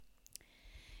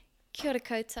Kia ora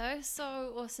koutou.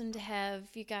 So awesome to have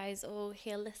you guys all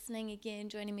here listening again,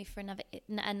 joining me for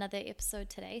another episode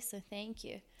today. So thank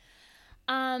you.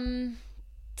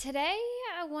 Today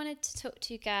I wanted to talk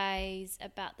to you guys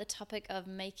about the topic of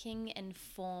making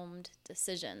informed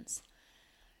decisions,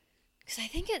 because I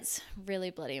think it's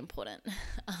really bloody important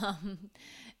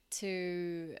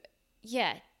to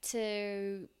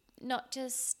not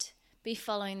just be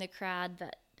following the crowd,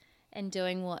 and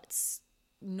doing what's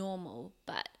normal,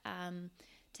 but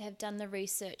to have done the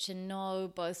research and know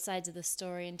both sides of the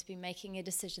story, and to be making a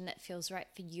decision that feels right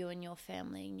for you and your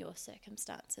family and your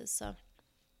circumstances. So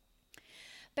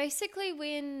basically,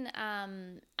 when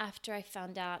after I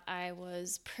found out I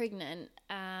was pregnant,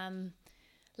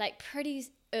 pretty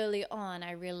early on,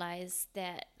 I realized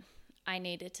that I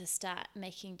needed to start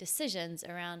making decisions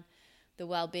around the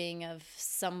well-being of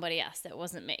somebody else that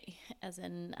wasn't me, as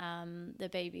in the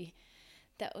baby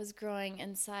that was growing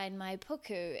inside my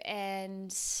puku. And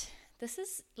this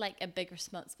is like a big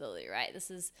responsibility, right?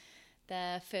 This is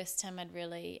the first time I'd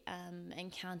really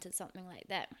encountered something like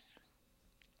that.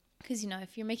 Because,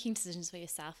 if you're making decisions for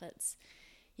yourself, it's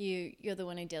you're the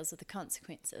one who deals with the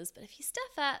consequences. But if you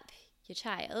stuff up your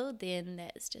child, then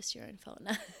that's just your own fault.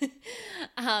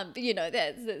 But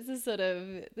that's this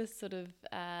sort of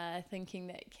thinking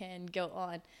that can go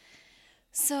on.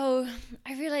 So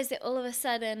I realized that all of a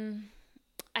sudden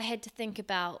I had to think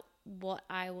about what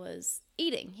I was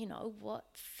eating, what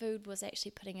food was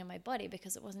actually putting in my body,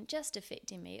 because it wasn't just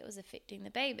affecting me, it was affecting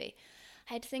the baby.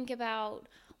 I had to think about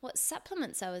what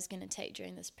supplements I was going to take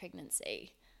during this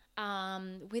pregnancy,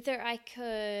 whether I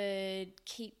could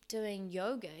keep doing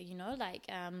yoga,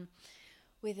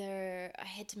 whether I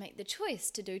had to make the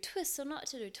choice to do twists or not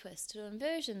to do twists, to do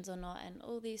inversions or not, and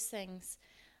all these things.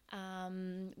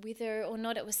 Whether or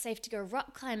not it was safe to go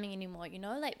rock climbing anymore,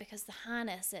 because the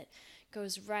harness, it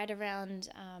goes right around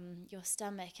your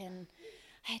stomach, and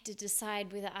I had to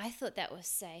decide whether I thought that was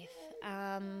safe.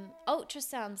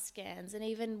 Ultrasound scans, and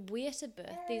even where to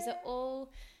birth. These are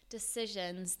all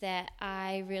decisions that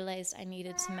I realized I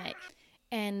needed to make.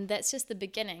 And that's just the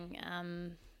beginning,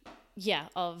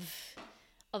 of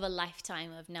a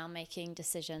lifetime of now making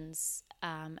decisions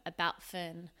about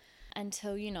Finn,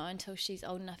 until she's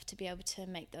old enough to be able to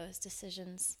make those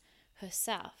decisions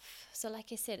herself. So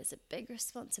like I said, it's a big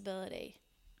responsibility.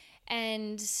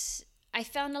 And I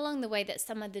found along the way that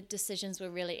some of the decisions were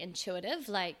really intuitive,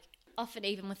 like often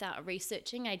even without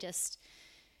researching, I just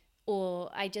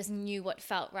knew what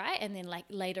felt right. And then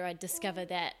later I discovered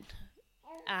that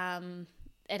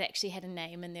it actually had a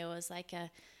name, and there was like a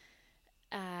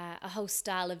whole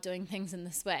style of doing things in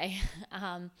this way.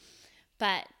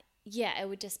 But it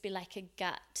would just be like a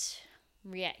gut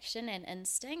reaction and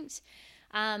instinct.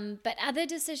 But other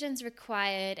decisions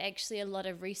required actually a lot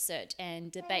of research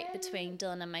and debate between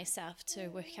Dylan and myself to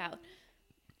work out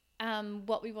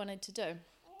what we wanted to do.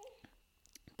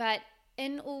 But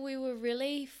in all, we were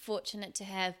really fortunate to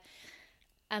have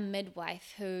a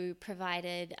midwife who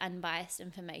provided unbiased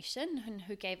information and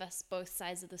who gave us both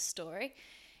sides of the story.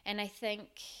 And I think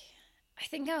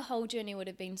our whole journey would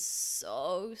have been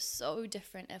so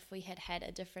different if we had had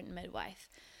a different midwife.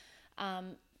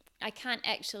 I can't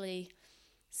actually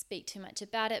speak too much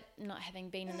about it, not having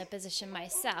been in the position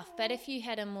myself, but if you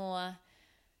had a more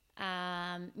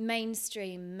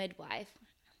mainstream midwife,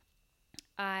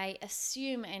 I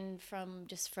assume, and from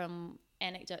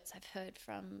anecdotes I've heard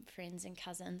from friends and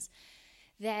cousins,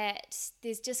 that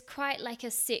there's just quite like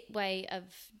a set way of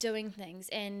doing things.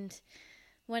 And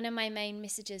one of my main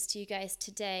messages to you guys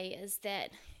today is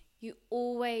that you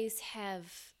always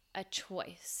have a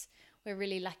choice. We're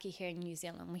really lucky here in New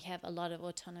Zealand. We have a lot of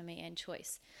autonomy and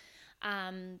choice.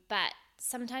 But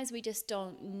sometimes we just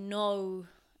don't know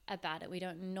about it. We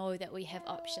don't know that we have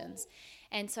options.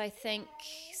 And so I think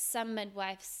some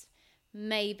midwives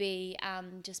maybe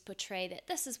just portray that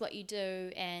this is what you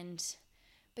do. And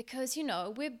because,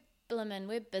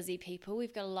 we're busy people.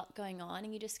 We've got a lot going on.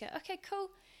 And you just go, okay, cool.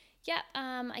 Yep,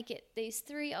 I get these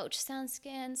 3 ultrasound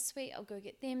scans, sweet, I'll go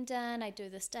get them done. I do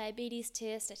this diabetes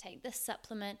test, I take this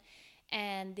supplement,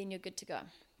 and then you're good to go.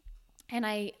 And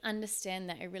I understand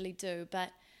that, I really do,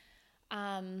 but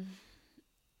I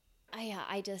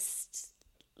just,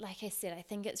 like I said, I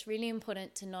think it's really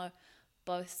important to know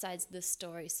both sides of the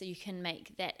story so you can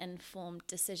make that informed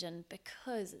decision,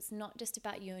 because it's not just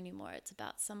about you anymore, it's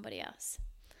about somebody else.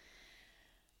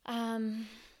 And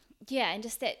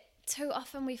just that too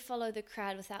often we follow the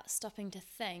crowd without stopping to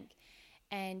think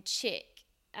and check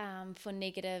for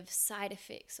negative side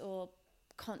effects or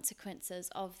consequences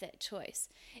of that choice.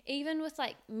 Even with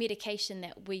like medication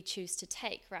that we choose to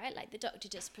take, right? Like the doctor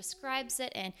just prescribes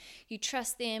it and you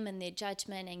trust them and their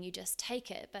judgment and you just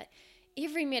take it. But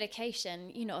every medication,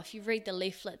 you know, if you read the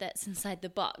leaflet that's inside the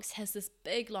box, has this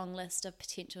big long list of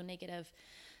potential negative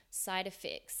side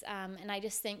effects. And I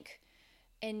just think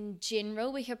in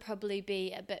general, we could probably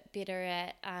be a bit better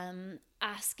at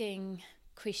asking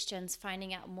questions,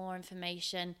 finding out more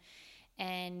information,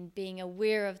 and being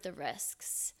aware of the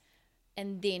risks,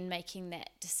 and then making that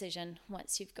decision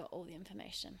once you've got all the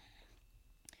information.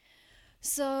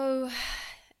 So,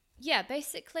 yeah,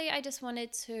 basically, I just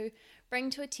wanted to bring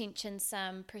to attention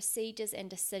some procedures and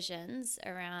decisions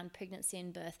around pregnancy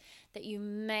and birth that you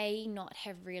may not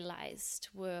have realized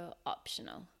were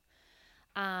optional.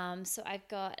 So I've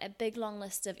got a big long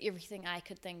list of everything I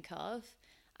could think of,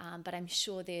 but I'm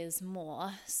sure there's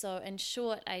more. So in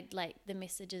short, I'd like the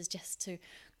message is just to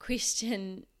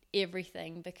question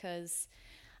everything because,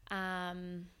 I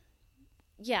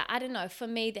don't know, for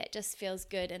me that just feels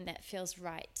good and that feels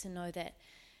right to know that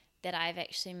I've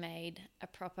actually made a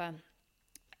proper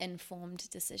informed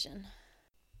decision.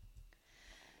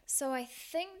 So I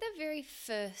think the very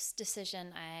first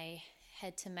decision I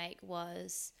had to make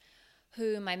was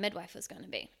who my midwife was going to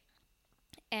be.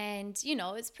 And, you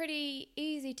know, it's pretty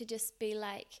easy to just be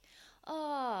like,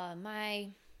 oh, my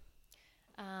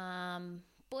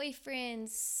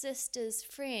boyfriend's sister's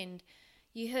friend,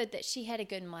 you heard that she had a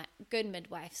good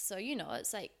midwife. So, you know,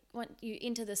 it's like when you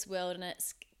enter this world and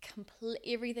it's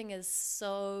everything is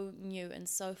so new and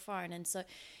so foreign. And so,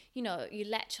 you know, you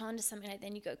latch on to something like that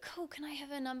and you go, cool, can I have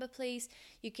her number, please?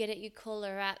 You get it, you call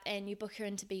her up and you book her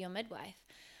in to be your midwife.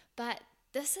 But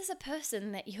this is a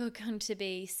person that you're going to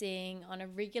be seeing on a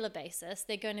regular basis.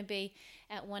 They're going to be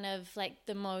at one of like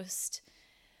the most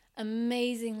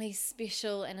amazingly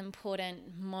special and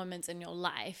important moments in your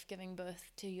life, giving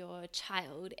birth to your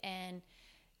child. And,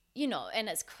 you know, and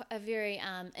it's a very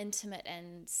intimate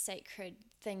and sacred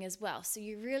thing as well. So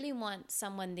you really want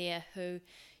someone there who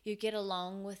you get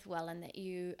along with well and that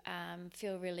you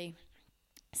feel really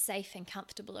safe and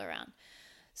comfortable around.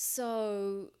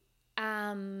 So,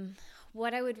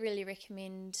 what I would really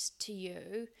recommend to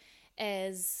you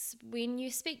is when you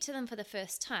speak to them for the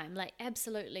first time, like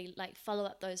absolutely like follow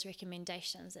up those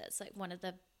recommendations. It's like one of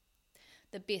the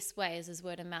best ways is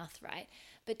word of mouth, right?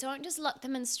 But don't just lock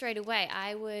them in straight away.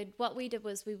 What we did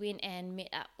was we went and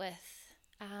met up with,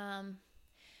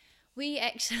 we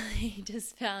actually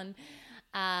just found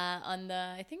on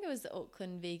I think it was the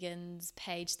Auckland Vegans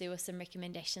page, there were some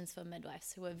recommendations for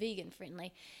midwives who were vegan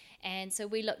friendly. And so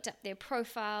we looked up their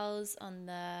profiles on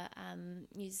the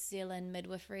New Zealand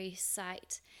midwifery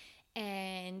site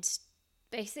and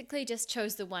basically just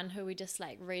chose the one who we just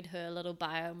like read her little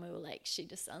bio and we were like, she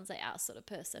just sounds like our sort of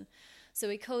person. So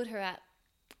we called her up,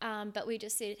 but we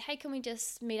just said, hey, can we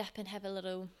just meet up and have a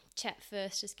little chat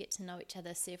first, just get to know each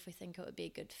other, see if we think it would be a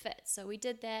good fit. So we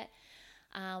did that.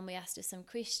 We asked her some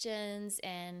questions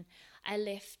and I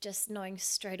left just knowing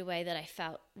straight away that I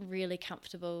felt really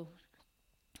comfortable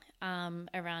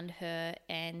around her,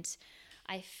 and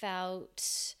I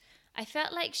felt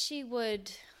like she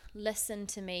would listen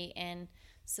to me and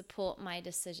support my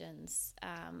decisions,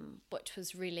 which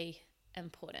was really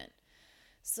important.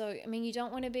 So, I mean, you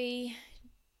don't want to be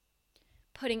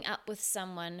putting up with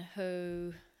someone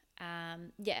who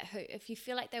if you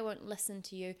feel like they won't listen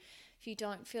to you, if you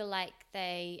don't feel like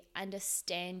they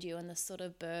understand you and the sort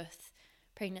of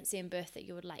pregnancy and birth that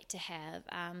you would like to have,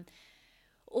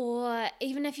 or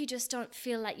even if you just don't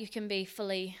feel like you can be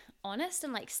fully honest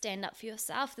and like stand up for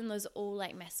yourself, then those are all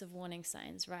like massive warning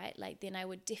signs, right? Like then I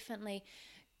would definitely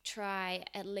try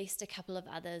at least a couple of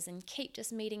others and keep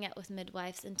just meeting up with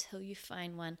midwives until you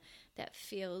find one that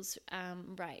feels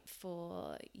right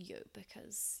for you,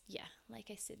 because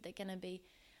like I said, they're going to be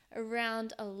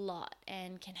around a lot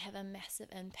and can have a massive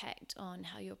impact on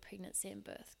how your pregnancy and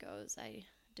birth goes, I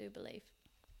do believe.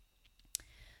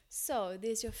 So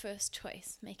there's your first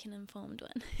choice, make an informed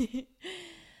one.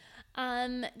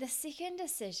 The second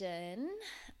decision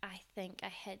I think I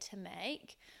had to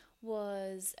make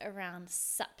was around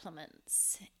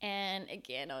supplements. And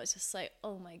again, I was just like,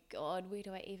 oh my God, where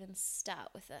do I even start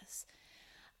with this?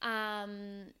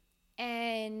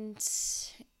 And,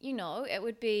 you know, it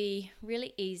would be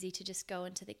really easy to just go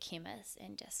into the chemist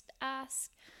and just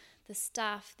ask the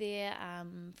staff there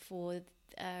for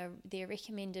their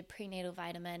recommended prenatal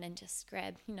vitamin and just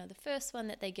grab, you know, the first one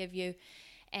that they give you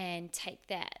and take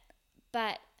that.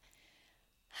 But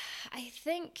I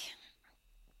think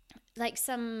like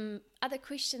some other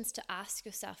questions to ask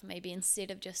yourself maybe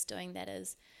instead of just doing that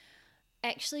is,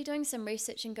 actually doing some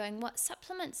research and going, what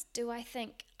supplements do I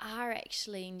think are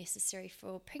actually necessary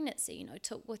for pregnancy?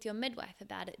 Talk with your midwife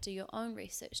about it, do your own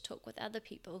research, talk with other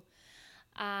people.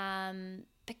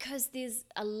 Because there's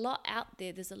a lot out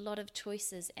there, there's a lot of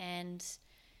choices, and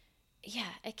yeah,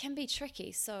 it can be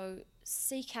tricky. So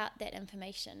seek out that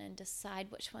information and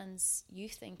decide which ones you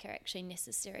think are actually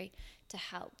necessary to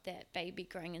help that baby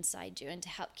growing inside you and to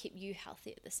help keep you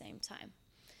healthy at the same time.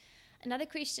 Another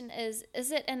question is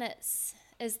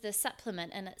the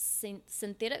supplement in its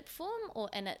synthetic form or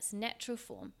in its natural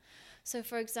form? So,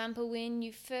 for example, when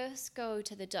you first go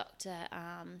to the doctor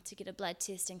to get a blood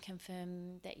test and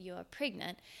confirm that you are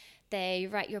pregnant, they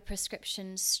write your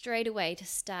prescription straight away to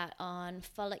start on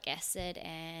folic acid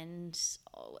and,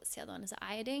 what's the other one? Is it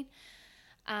iodine?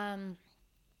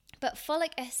 But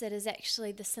folic acid is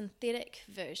actually the synthetic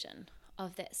version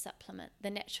of that supplement. The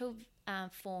natural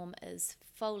form is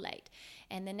folate,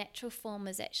 and the natural form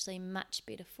is actually much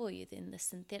better for you than the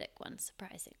synthetic one,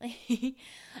 surprisingly.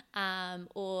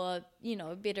 Or,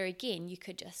 better again,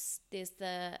 there's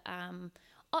the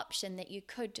option that you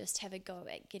could just have a go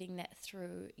at getting that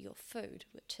through your food,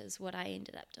 which is what I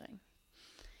ended up doing.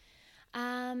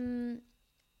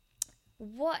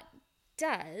 What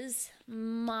does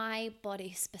my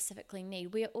body specifically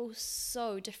need? We are all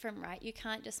so different, right? You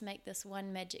can't just make this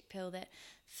one magic pill that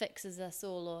fixes us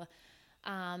all or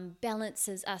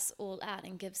balances us all out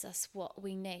and gives us what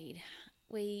we need.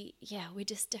 We're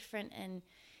just different in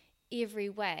every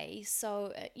way.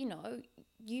 So,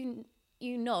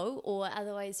 or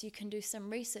otherwise you can do some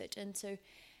research into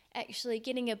actually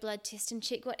getting a blood test and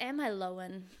check, what am I low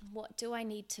in? What do I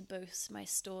need to boost my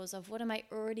stores of? What am I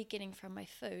already getting from my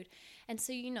food? And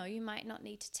so, you might not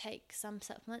need to take some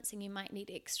supplements and you might need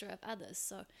extra of others.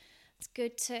 So it's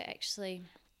good to actually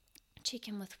check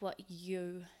in with what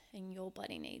you and your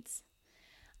body needs.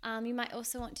 You might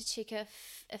also want to check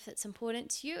if it's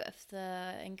important to you, if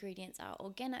the ingredients are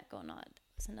organic or not.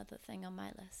 It's another thing on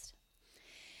my list.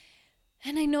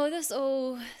 And I know this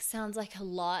all sounds like a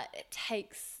lot. It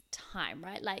takes time,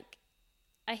 right? Like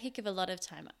a heck of a lot of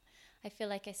time. I feel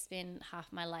like I spend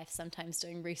half my life sometimes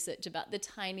doing research about the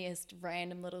tiniest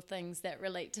random little things that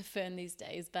relate to Fern these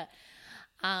days. But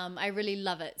I really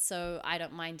love it, so I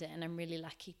don't mind it. And I'm really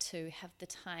lucky to have the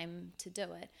time to do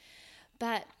it.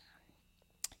 But,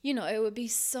 it would be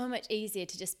so much easier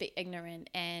to just be ignorant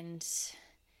and,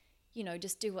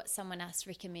 just do what someone else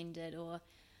recommended or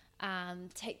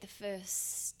take the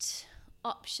first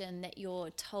option that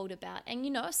you're told about.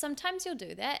 And sometimes you'll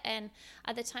do that, and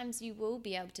other times you will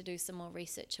be able to do some more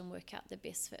research and work out the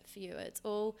best fit for you. It's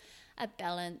all a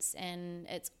balance, and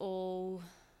it's all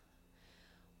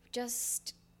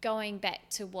just going back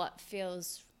to what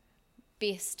feels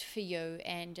best for you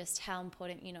and just how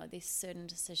important these certain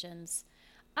decisions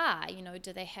are.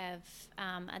 Do they have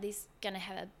are these going to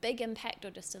have a big impact or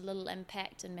just a little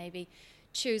impact, and maybe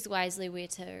choose wisely where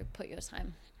to put your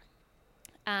time.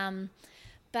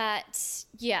 But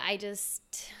yeah,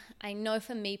 I know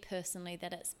for me personally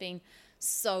that it's been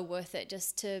so worth it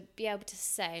just to be able to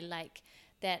say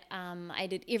that I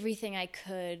did everything I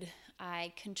could.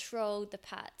 I controlled the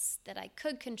parts that I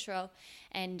could control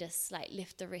and just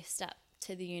left the rest up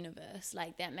to the universe.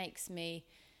 That makes me,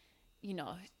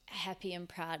 happy and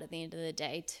proud at the end of the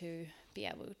day to be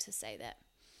able to say that.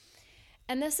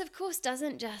 And this, of course,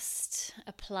 doesn't just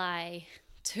apply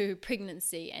to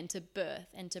pregnancy and to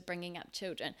birth and to bringing up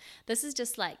children. This is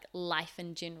just life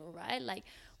in general, right?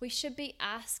 We should be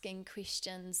asking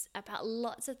questions about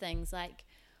lots of things, like,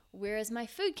 where is my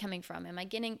food coming from? Am I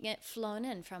getting it flown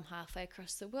in from halfway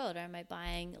across the world, or am I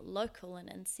buying local and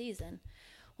in season?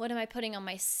 What am I putting on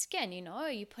my skin? Are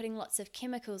you putting lots of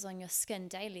chemicals on your skin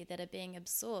daily that are being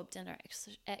absorbed and are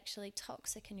actually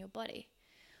toxic in your body?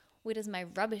 Where does my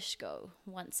rubbish go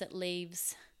once it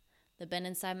leaves the bin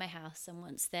inside my house and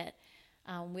once that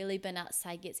wheelie bin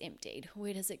outside gets emptied?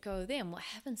 Where does it go then? What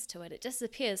happens to it? It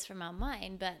disappears from our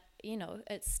mind, but,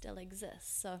 it still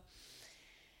exists. So,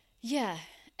 yeah,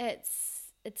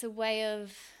 it's a way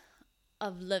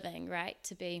of living, right?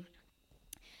 To be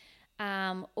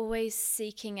always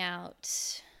seeking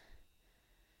out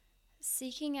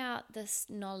this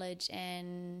knowledge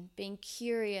and being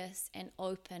curious and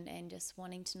open and just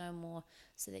wanting to know more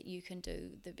so that you can do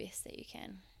the best that you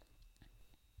can.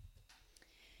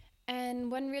 And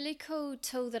one really cool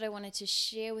tool that I wanted to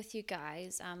share with you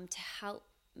guys to help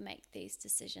make these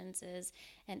decisions is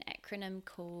an acronym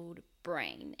called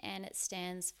BRAIN, and it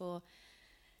stands for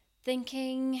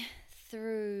thinking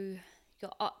through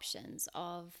your options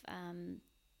of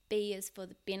B is for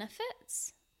the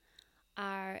benefits,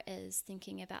 R is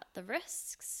thinking about the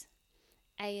risks,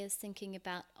 A is thinking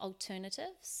about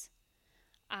alternatives,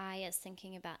 I is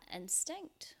thinking about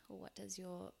instinct, or what does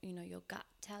your gut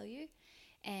tell you,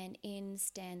 and N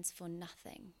stands for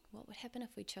nothing. What would happen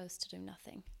if we chose to do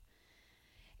nothing?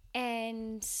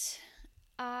 And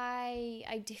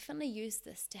I definitely used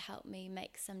this to help me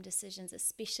make some decisions,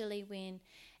 especially when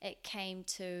it came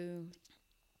to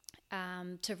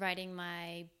writing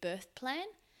my birth plan.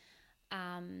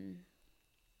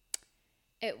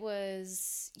 It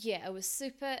was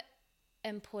super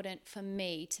important for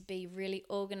me to be really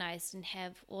organized and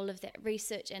have all of that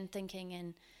research and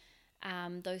thinking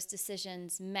and those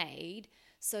decisions made,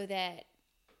 so that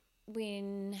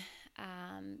when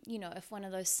if one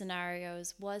of those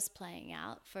scenarios was playing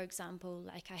out, for example,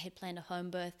 like I had planned a home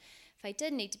birth, if I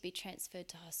did need to be transferred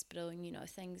to hospital and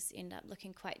things end up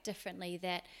looking quite differently,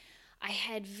 that I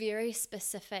had very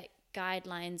specific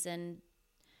guidelines and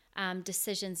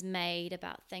decisions made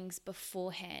about things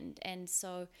beforehand. And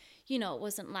so, it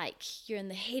wasn't like you're in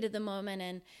the heat of the moment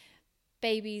and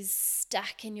baby's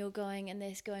stuck and you're going, and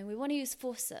they're going, we want to use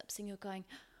forceps, and you're going,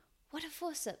 what are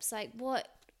forceps? Like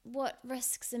what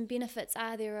risks and benefits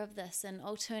are there of this, and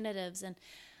alternatives? And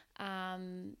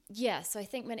so I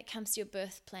think when it comes to your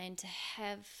birth plan, to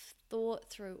have thought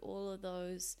through all of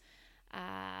those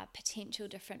potential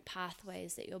different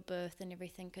pathways that your birth and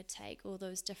everything could take, all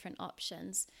those different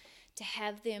options, to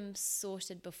have them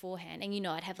sorted beforehand. And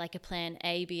I'd have like a plan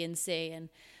A, B, and C, and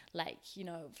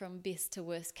from best to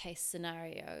worst case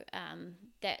scenario.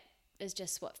 That is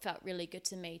just what felt really good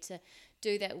to me, to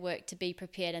do that work, to be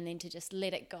prepared, and then to just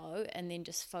let it go, and then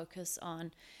just focus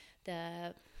on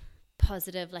the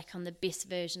positive, like on the best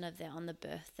version of that, on the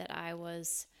birth that I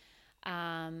was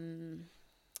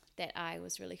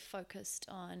really focused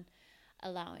on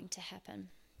allowing to happen.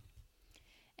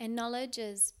 And knowledge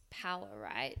is power,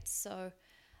 right? So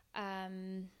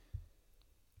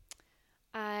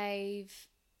I've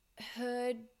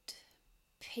heard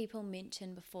people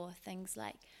mention before things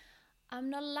like, I'm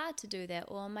not allowed to do that,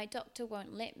 or my doctor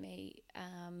won't let me.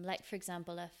 Like, for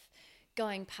example, if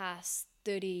going past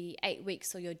 38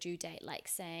 weeks or your due date, like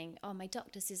saying, oh, my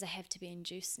doctor says I have to be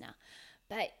induced now.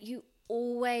 But you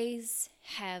always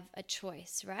have a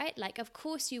choice, right? Like, of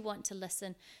course you want to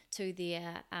listen to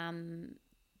their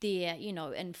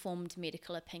informed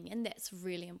medical opinion. That's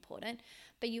really important.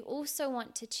 But you also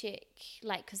want to check,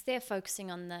 like, because they're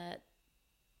focusing on the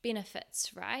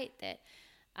benefits, right?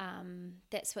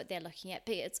 That's what they're looking at.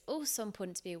 But it's also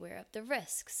important to be aware of the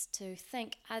risks, to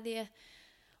think, are there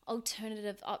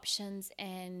alternative options?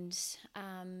 And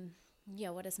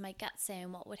what does my gut say,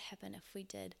 and what would happen if we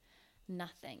did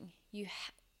nothing? You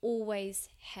always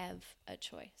have a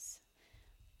choice.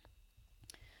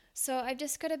 So I've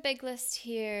just got a big list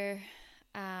here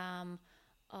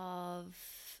of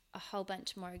a whole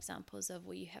bunch more examples of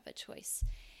where you have a choice,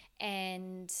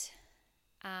 and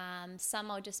some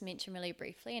I'll just mention really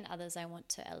briefly, and others I want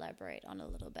to elaborate on a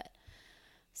little bit.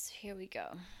 So here we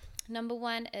go. Number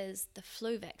 1 is the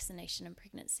flu vaccination in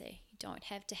pregnancy. You don't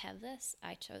have to have this.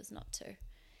 I chose not to.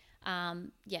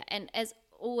 And as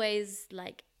always,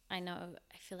 like, I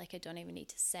feel like I don't even need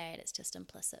to say it. It's just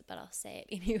implicit, but I'll say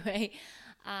it anyway.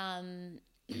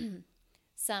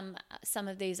 Some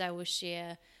of these I will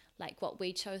share, like what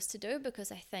we chose to do,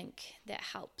 because I think that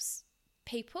helps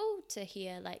people to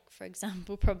hear. Like, for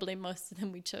example, probably most of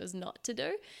them we chose not to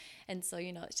do. And so,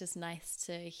 it's just nice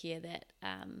to hear that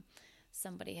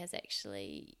somebody has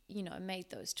actually, made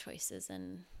those choices,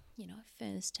 and,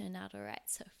 Fern's turned out all right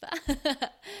so far.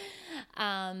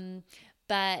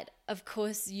 But of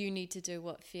course, you need to do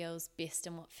what feels best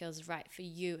and what feels right for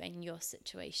you and your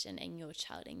situation and your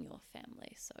child and your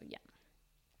family. So, yeah.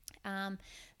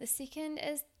 The second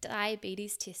is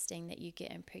diabetes testing that you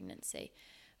get in pregnancy.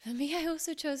 For me, I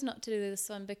also chose not to do this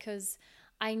one because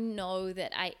I know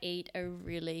that I eat a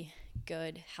really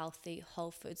good, healthy,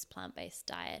 whole foods, plant-based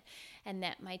diet, and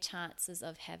that my chances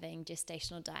of having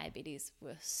gestational diabetes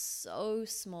were so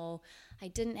small. I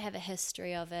didn't have a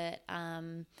history of it,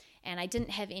 and I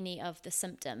didn't have any of the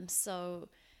symptoms. So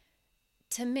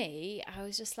to me, I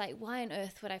was just like, why on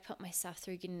earth would I put myself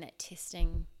through getting that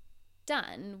testing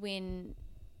done when,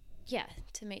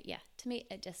 to me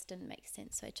it just didn't make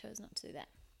sense. So I chose not to do that.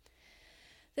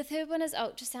 The third one is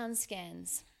ultrasound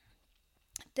scans.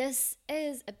 This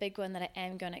is a big one that I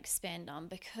am going to expand on,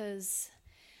 because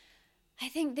I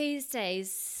think these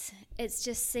days it's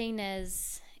just seen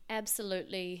as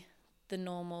absolutely the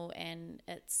normal, and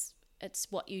it's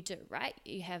what you do, right?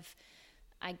 You have,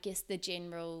 I guess, the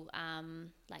general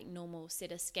like normal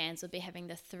set of scans would be having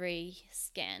the 3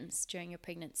 scans during your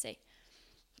pregnancy.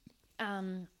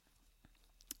 And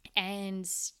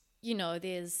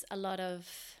there's a lot of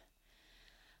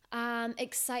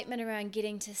excitement around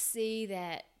getting to see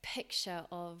that picture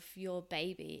of your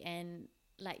baby. And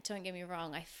like, don't get me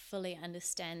wrong, I fully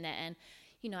understand that. And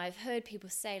I've heard people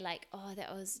say like, oh,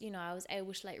 that was, I was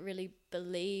able to like really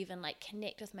believe and like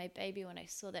connect with my baby when I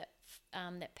saw that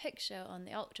picture on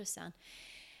the ultrasound.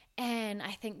 And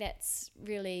I think that's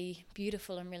really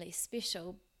beautiful and really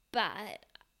special. But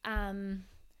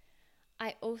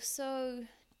I also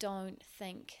don't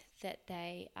think that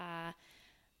they are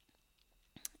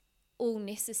all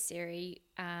necessary,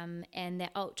 and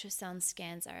that ultrasound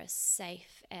scans are as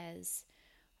safe as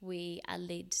we are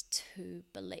led to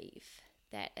believe.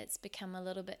 That it's become a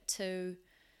little bit too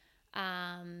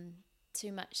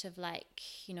much of like,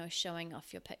 showing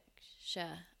off your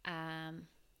picture.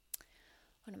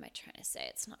 What am I trying to say?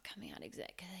 It's not coming out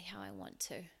exactly how I want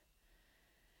to.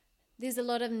 There's a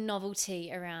lot of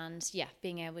novelty around,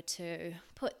 being able to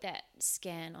put that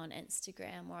scan on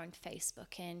Instagram or on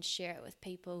Facebook and share it with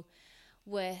people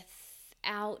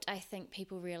without, I think,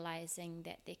 people realizing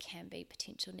that there can be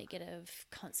potential negative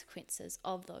consequences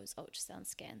of those ultrasound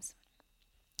scans.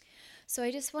 So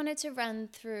I just wanted to run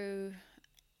through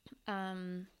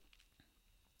that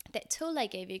tool I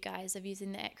gave you guys of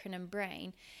using the acronym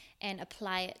BRAIN and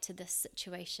apply it to this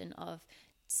situation of,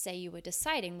 say you were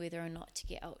deciding whether or not to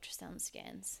get ultrasound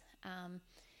scans.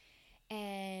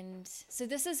 And so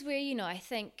this is where, I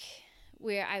think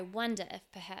where I wonder if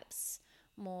perhaps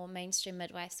more mainstream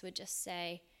midwives would just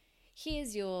say,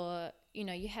 here's your,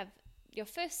 you have your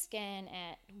first scan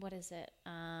at, what is it?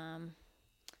 I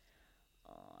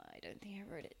don't think I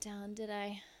wrote it down, did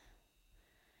I?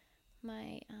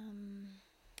 My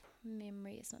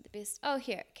memory is not the best. Oh,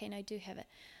 here. Okay, no, I do have it.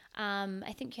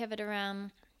 I think you have it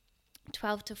around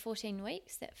 12 to 14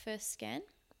 weeks, that first scan.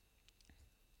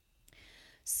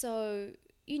 So,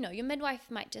 your midwife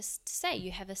might just say,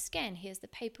 you have a scan, here's the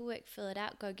paperwork, fill it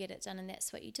out, go get it done, and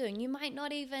that's what you do. And you might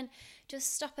not even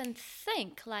just stop and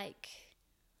think, like,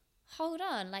 hold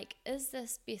on, like, is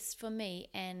this best for me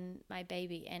and my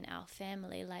baby and our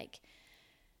family? Like,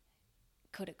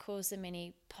 could it cause them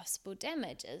any possible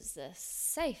damage? Is this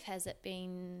safe? Has it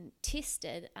been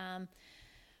tested?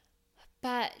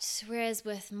 But whereas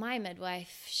with my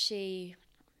midwife, she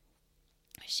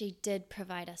did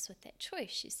provide us with that choice.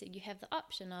 She said, you have the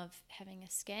option of having a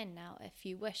scan now if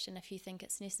you wish and if you think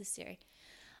it's necessary.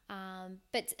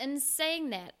 But in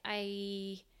saying that,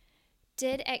 I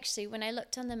did actually, when I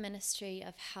looked on the Ministry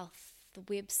of Health, the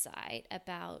website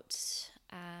about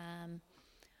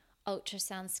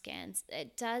ultrasound scans,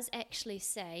 it does actually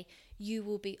say you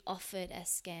will be offered a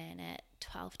scan at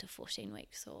 12 to 14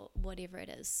 weeks or whatever it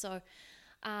is. So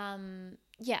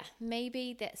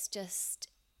maybe that's just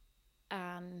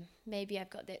maybe I've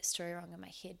got that story wrong in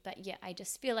my head, but I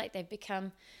just feel like they've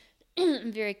become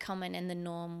very common in the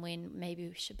norm when maybe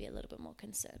we should be a little bit more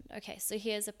concerned. Okay, so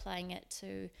here's applying it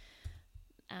to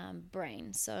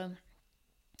BRAIN. So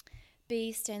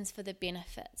B stands for the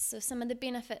benefits. So some of the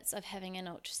benefits of having an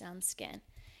ultrasound scan.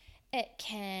 It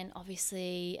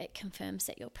confirms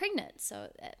that you're pregnant. So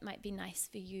it might be nice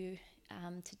for you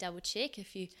to double check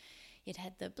if you'd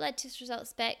had the blood test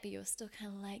results back, but you're still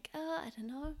kind of like, I don't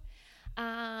know.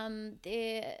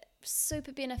 They're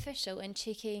super beneficial in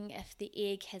checking if the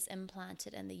egg has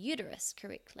implanted in the uterus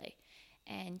correctly.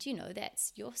 And,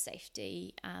 that's your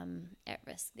safety at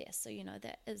risk there. So,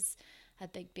 that is a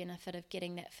big benefit of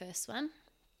getting that first one.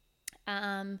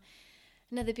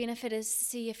 Another benefit is to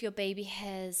see if your baby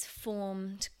has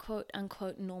formed, quote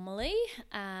unquote, normally.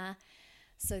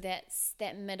 So that's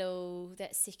that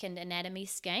second anatomy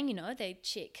scan, they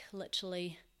check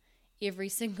literally every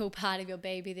single part of your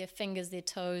baby, their fingers, their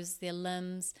toes, their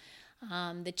limbs,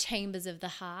 the chambers of the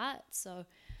heart. So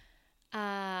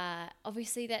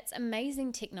obviously that's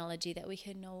amazing technology that we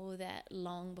could know all that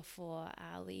long before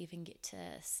we even get to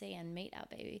see and meet our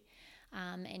baby.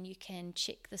 And you can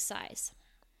check the size.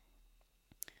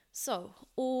 So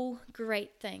all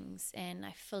great things, and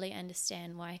I fully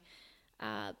understand why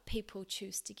people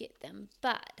choose to get them.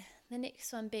 But the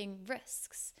next one being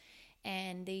risks,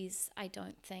 and these I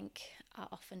don't think are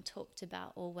often talked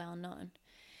about or well known.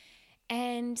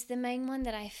 And the main one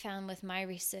that I found with my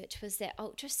research was that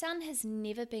ultrasound has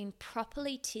never been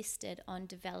properly tested on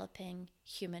developing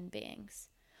human beings.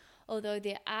 Although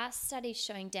there are studies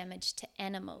showing damage to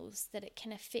animals, that it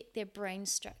can affect their brain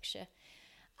structure,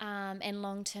 and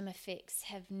long-term effects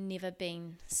have never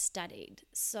been studied.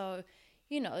 So,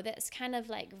 that's kind of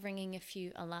like ringing a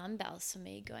few alarm bells for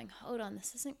me, going, hold on,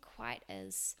 this isn't quite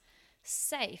as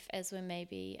safe as we're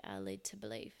maybe led to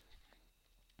believe.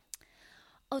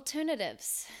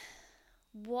 Alternatives.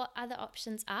 What other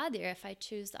options are there if I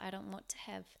choose that I don't want to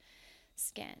have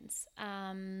scans?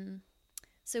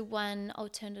 So one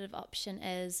alternative option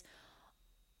is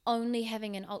only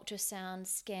having an ultrasound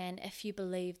scan if you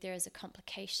believe there is a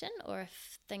complication or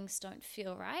if things don't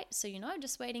feel right. So,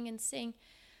 just waiting and seeing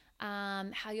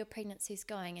how your pregnancy is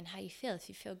going and how you feel. If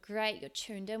you feel great, you're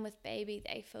tuned in with baby,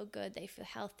 they feel good, they feel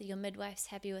healthy, your midwife's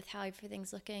happy with how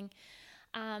everything's looking.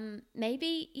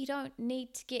 Maybe you don't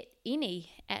need to get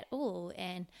any at all.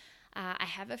 And I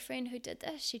have a friend who did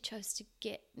this. She chose to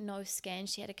get no scan.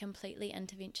 She had a completely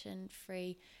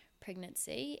intervention-free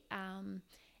pregnancy,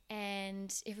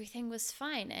 and everything was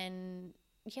fine. And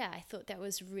yeah, I thought that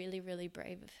was really, really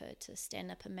brave of her to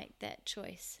stand up and make that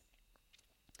choice.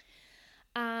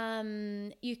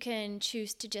 You can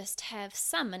choose to just have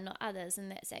some and not others,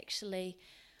 and that's actually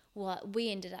what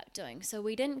we ended up doing. So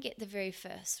we didn't get the very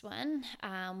first one.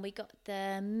 We got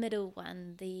the middle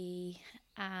one,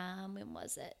 when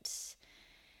was it?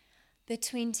 The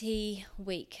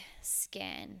 20-week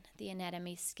scan, the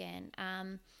anatomy scan.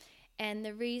 And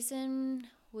the reason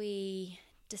we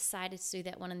decided to do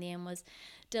that one in the end was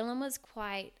Dylan was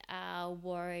quite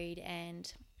worried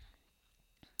and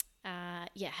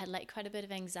had like quite a bit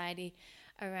of anxiety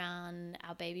around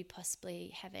our baby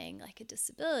possibly having like a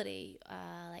disability,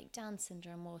 like Down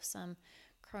syndrome or some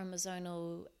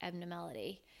chromosomal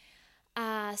abnormality.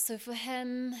 So for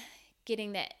him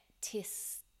getting that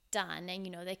test done,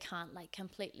 and they can't like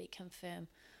completely confirm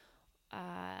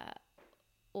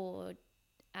or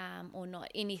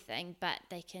not anything, but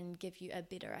they can give you a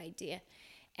better idea.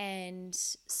 And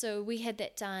so we had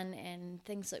that done and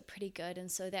things looked pretty good, and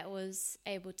so that was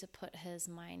able to put his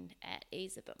mind at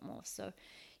ease a bit more. So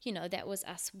that was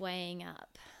us weighing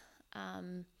up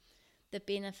the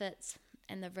benefits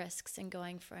and the risks and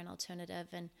going for an alternative,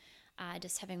 and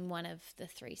just having one of the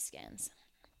 3 scans.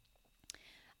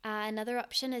 Another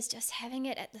option is just having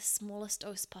it at the smallest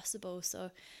dose possible. So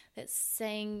that's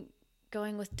saying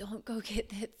going with, don't go get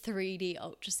that 3D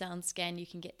ultrasound scan you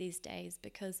can get these days,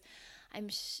 because I'm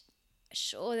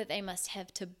sure that they must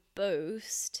have to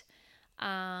boost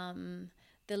the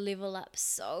level up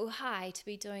so high to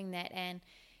be doing that. And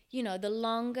the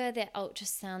longer that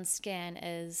ultrasound scan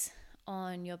is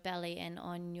on your belly and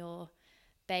on your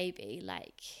baby,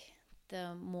 like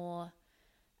the more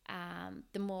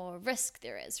risk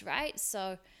there is, right?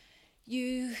 So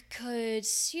you could,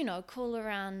 call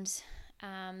around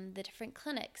the different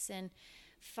clinics and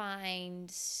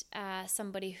find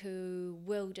somebody who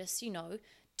will just,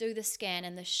 do the scan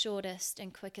in the shortest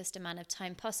and quickest amount of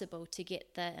time possible to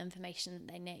get the information that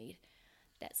they need.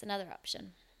 That's another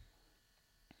option.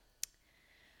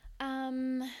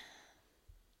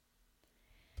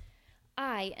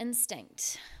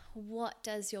 Instinct. What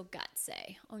does your gut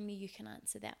say? Only you can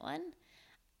answer that one.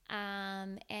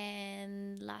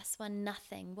 And last one,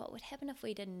 nothing. What would happen if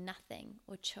we did nothing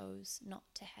or chose not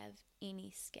to have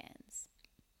any scans?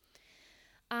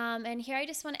 And here I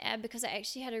just want to add, because I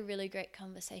actually had a really great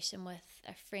conversation with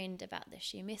a friend about this.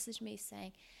 She messaged me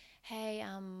saying, hey,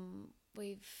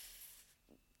 we've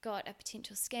got a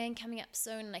potential scan coming up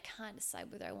soon and I can't decide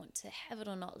whether I want to have it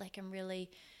or not. Like, I'm really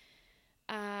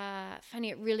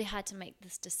finding it really hard to make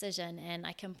this decision, and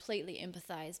I completely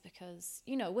empathize because,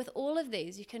 with all of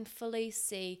these, you can fully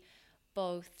see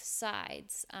both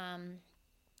sides.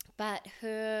 But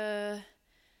her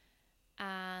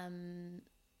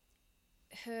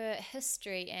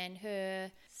history and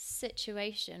her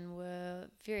situation were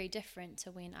very different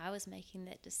to when I was making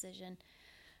that decision.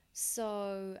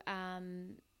 So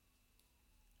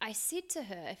I said to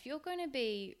her, if you're going to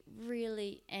be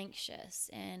really anxious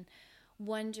and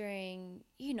wondering,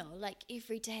 like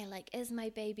every day, like, is my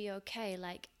baby okay?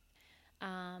 Like,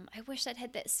 I wish I'd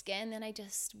had that scan, then I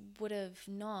just would have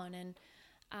known. And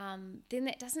then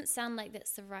that doesn't sound like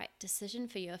that's the right decision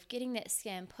for you. If getting that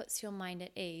scan puts your mind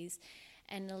at ease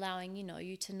and allowing,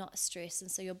 you to not stress,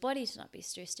 and so your body to not be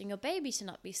stressed and your baby to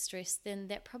not be stressed, then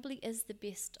that probably is the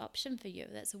best option for you.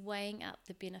 That's weighing up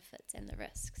the benefits and the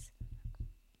risks.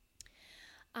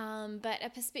 But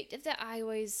a perspective that I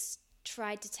always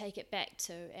tried to take it back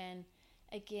to, and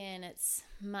again, it's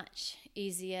much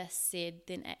easier said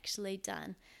than actually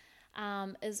done,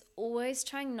 is always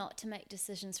trying not to make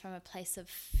decisions from a place of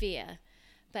fear,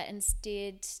 but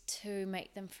instead to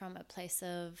make them from a place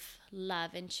of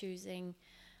love and choosing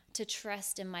to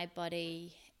trust in my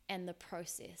body and the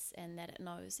process, and that it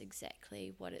knows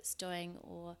exactly what it's doing,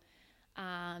 or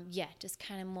just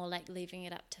kind of more like leaving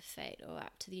it up to fate or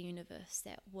up to the universe,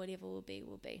 that whatever will be,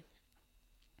 will be.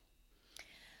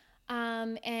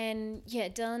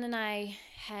 Dylan and I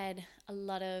had a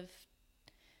lot of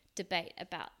debate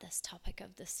about this topic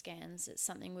of the scans. It's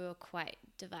something we were quite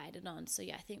divided on. So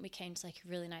I think we came to like a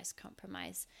really nice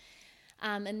compromise.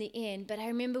 in the end. But I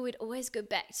remember we'd always go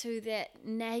back to that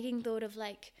nagging thought of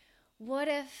like, what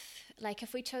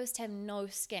if we chose to have no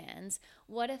scans,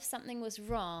 what if something was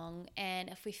wrong, and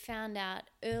if we found out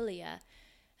earlier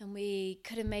and we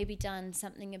could have maybe done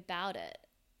something about it.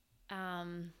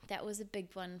 That was a big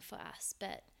one for us.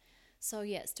 But so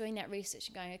yeah, it's doing that research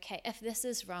and going, okay, if this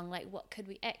is wrong, like what could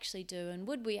we actually do, and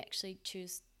would we actually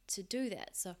choose to do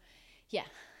that? So yeah,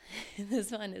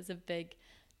 this one is a big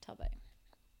topic.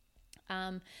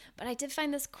 But I did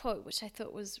find this quote which I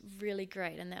thought was really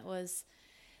great, and that was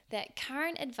that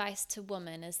current advice to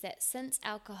women is that since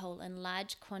alcohol in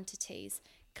large quantities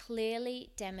clearly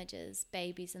damages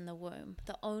babies in the womb,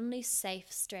 the only safe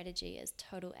strategy is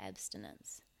total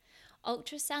abstinence.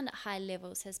 Ultrasound at high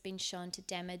levels has been shown to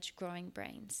damage growing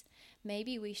brains.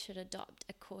 Maybe we should adopt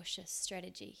a cautious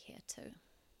strategy here too.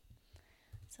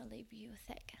 So I'll leave you with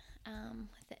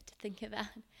that to think about.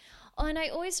 Oh, and I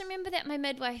always remember that my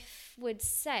midwife would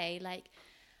say, like,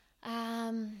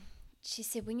 she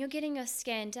said, when you're getting your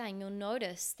scan done, you'll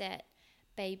notice that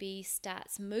baby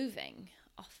starts moving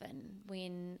often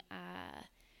when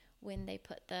they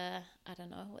put the, I don't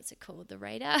know, what's it called, the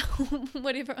radar,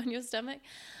 whatever, on your stomach.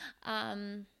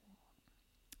 And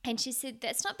she said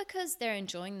that's not because they're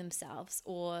enjoying themselves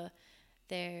or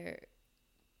they're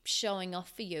showing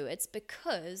off for you. It's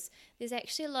because there's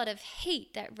actually a lot of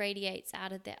heat that radiates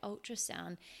out of that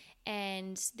ultrasound,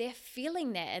 and they're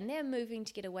feeling that and they're moving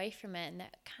to get away from it. And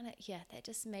that kind of, that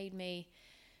just made me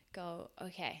go,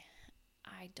 okay,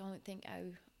 I don't think I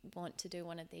want to do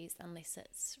one of these unless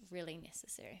it's really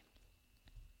necessary.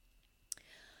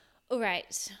 All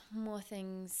right, more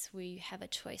things we have a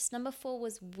choice. Number 4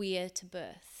 was where to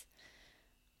birth.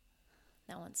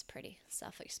 That one's pretty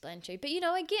self-explanatory. But,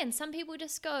 again, some people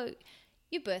just go,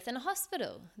 you birth in a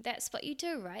hospital. That's what you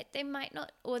do, right? They might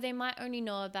not, or they might only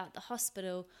know about the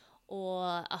hospital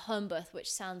or a home birth, which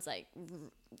sounds like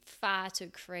far too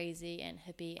crazy and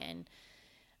hippie. And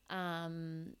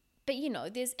but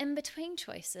there's in between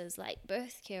choices like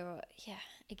birth care, or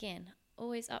again,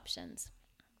 always options.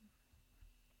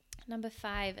 Number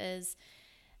 5 is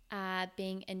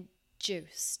being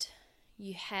induced.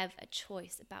 You have a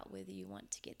choice about whether you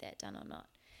want to get that done or not.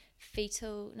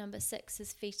 Number 6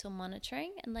 is fetal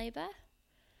monitoring in labour.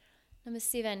 Number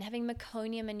 7, having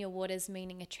meconium in your waters,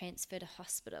 meaning a transfer to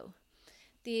hospital.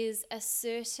 There's a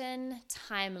certain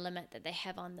time limit that they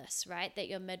have on this, right? That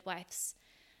your midwives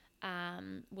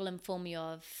will inform you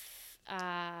of.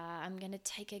 I'm going to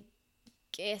take a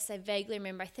guess. I vaguely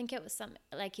remember. I think it was something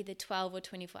like either 12 or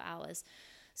 24 hours.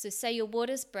 So say your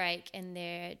waters break and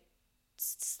they're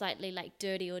slightly like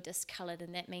dirty or discolored,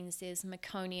 and that means there's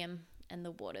meconium in the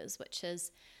waters, which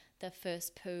is the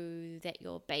first poo that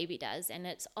your baby does, and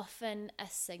it's often a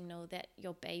signal that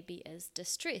your baby is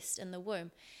distressed in the womb.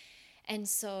 And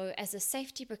so as a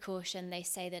safety precaution, they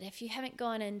say that if you haven't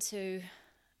gone into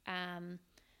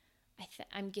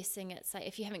I'm guessing it's like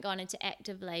if you haven't gone into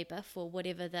active labor for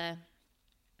whatever the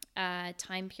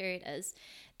time period is,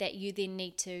 that you then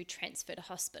need to transfer to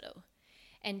hospital.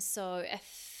 And so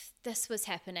if this was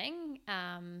happening,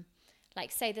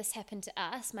 like say this happened to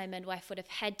us, my midwife would have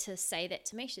had to say that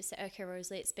to me. She'd say, okay,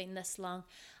 Rosalie, it's been this long.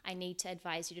 I need to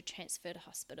advise you to transfer to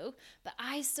hospital. But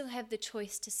I still have the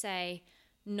choice to say,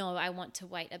 no, I want to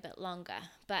wait a bit longer.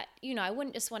 But, I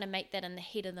wouldn't just want to make that in the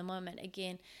heat of the moment.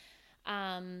 Again,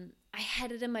 I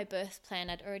had it in my birth plan.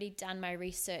 I'd already done my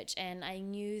research, and I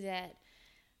knew that,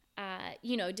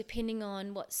 depending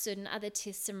on what certain other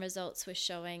tests and results were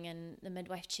showing, and the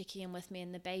midwife checking in with me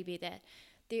and the baby, that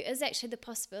there is actually the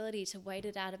possibility to wait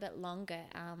it out a bit longer,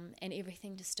 and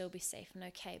everything to still be safe and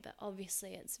okay. But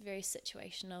obviously it's very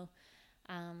situational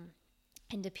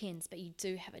and depends, but you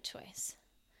do have a choice.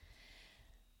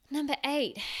 Number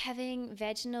 8, having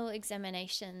vaginal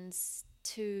examinations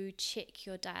to check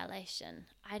your dilation.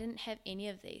 I didn't have any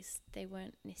of these. They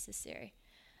weren't necessary.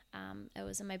 It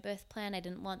was in my birth plan. I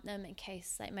didn't want them in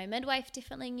case, like my midwife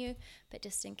definitely knew, but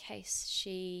just in case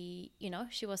she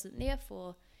wasn't there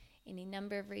for any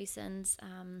number of reasons,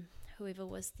 whoever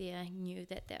was there knew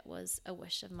that was a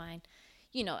wish of mine,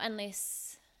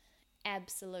 unless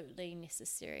absolutely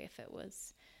necessary, if it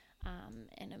was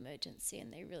an emergency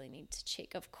and they really need to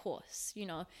check, of course.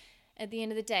 At the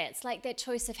end of the day, it's like that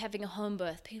choice of having a home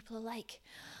birth. People are like,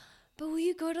 but will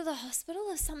you go to the hospital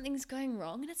if something's going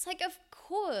wrong? And it's like, of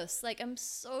course. Like, I'm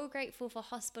so grateful for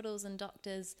hospitals and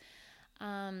doctors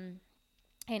and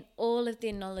all of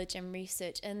their knowledge and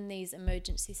research in these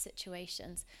emergency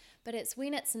situations. But it's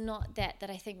when it's not that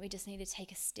I think we just need to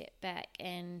take a step back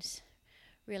and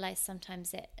realize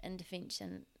sometimes that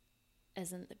intervention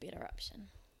isn't the better option.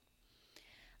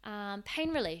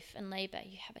 Pain relief in labour,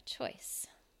 you have a choice.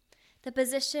 the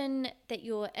position that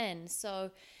you're in.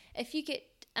 So if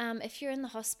you're in the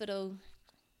hospital,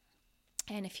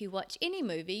 and if you watch any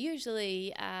movie,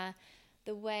 usually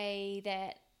the way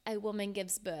that a woman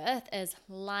gives birth is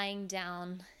lying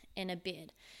down in a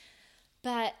bed.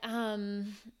 But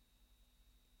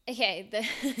okay, the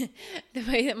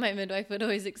way that my midwife would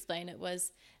always explain it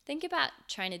was, think about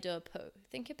trying to do a poo.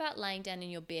 Think about lying down in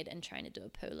your bed and trying to do a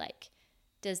poo. Like,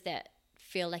 does that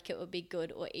feel like it would be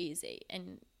good or easy?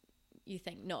 And you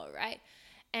think no, right?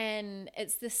 And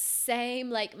it's the same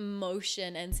like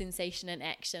motion and sensation and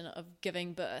action of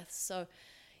giving birth. So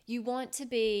you want to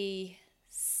be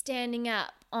standing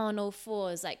up on all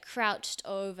fours, like crouched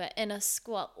over, in a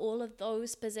squat, all of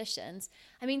those positions.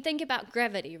 I mean, think about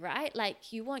gravity, right?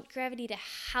 Like, you want gravity to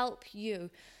help you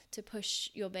to push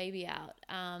your baby out.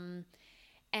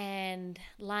 And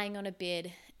lying on a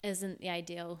bed isn't the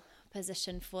ideal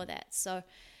position for that. So,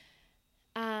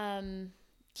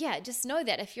 just know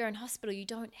that if you're in hospital, you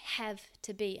don't have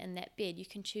to be in that bed. You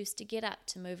can choose to get up,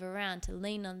 to move around, to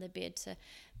lean on the bed, to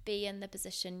be in the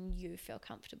position you feel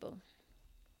comfortable.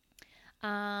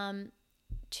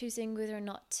 Choosing whether or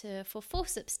not for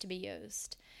forceps to be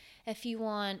used. If you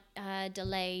want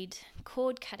delayed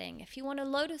cord cutting, if you want a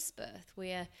lotus birth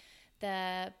where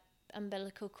the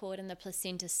umbilical cord and the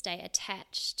placenta stay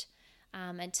attached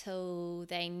until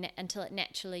it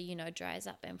naturally, dries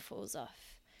up and falls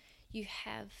off, you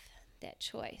have that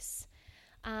choice.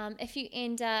 If you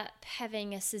end up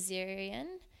having a cesarean,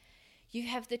 you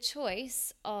have the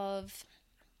choice of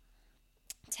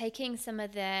taking some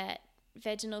of that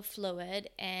vaginal fluid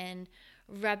and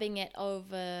rubbing it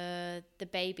over the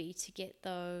baby to get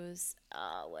those,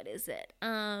 all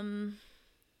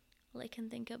I can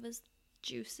think of is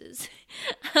juices,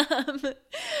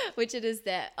 which it is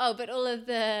that, but all of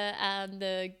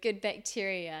the good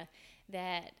bacteria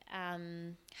that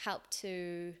help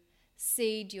to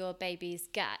seed your baby's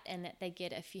gut and that they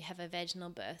get if you have a vaginal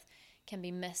birth can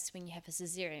be missed when you have a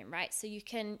cesarean, right? So you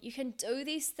can do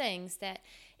these things that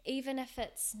even if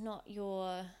it's not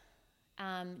your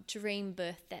dream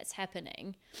birth that's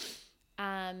happening,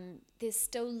 there's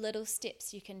still little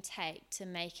steps you can take to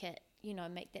make it,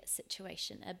 make that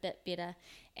situation a bit better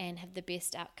and have the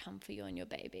best outcome for you and your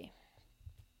baby.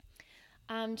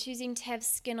 Choosing to have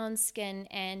skin on skin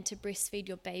and to breastfeed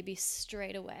your baby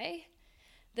straight away.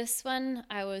 This one,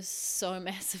 I was so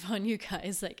massive on, you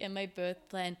guys. Like, in my birth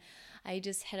plan, I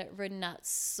just had it written out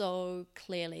so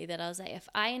clearly that I was like, if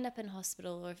I end up in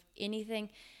hospital, or if anything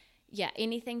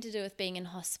to do with being in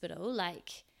hospital,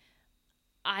 like,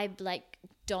 I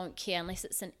don't care unless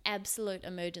it's an absolute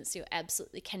emergency or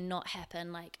absolutely cannot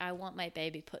happen. Like, I want my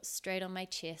baby put straight on my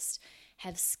chest,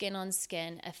 have skin on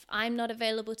skin. If I'm not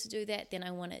available to do that, then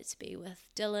I want it to be with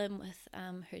Dylan, with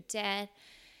her dad.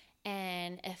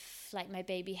 And if my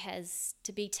baby has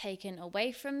to be taken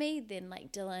away from me, then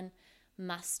Dylan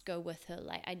must go with her.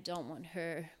 I don't want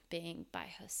her being by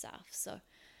herself. So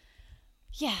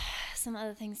yeah, some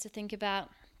other things to think about.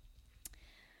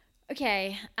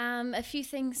 Okay, a few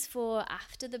things for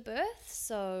after the birth.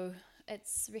 So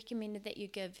it's recommended that you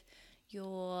give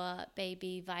your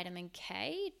baby vitamin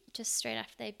K just straight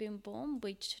after they've been born.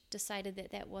 We decided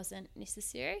that wasn't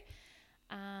necessary.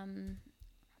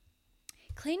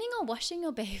 Cleaning or washing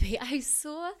your baby. I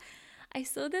saw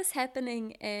this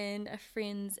happening in a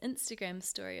friend's Instagram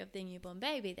story of their newborn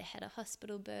baby. They had a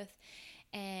hospital birth,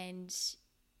 and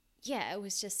yeah, it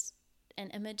was just an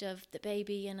image of the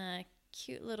baby in a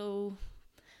cute little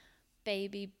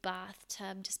baby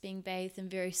bathtub just being bathed in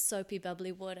very soapy,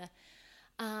 bubbly water.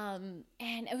 And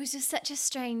it was just such a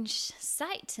strange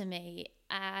sight to me,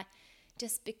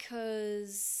 just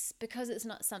because it's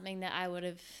not something that I would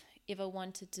have ever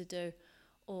wanted to do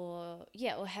or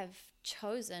have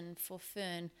chosen for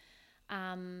Fern,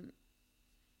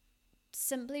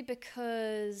 simply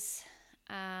because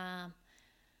I'm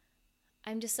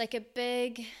just a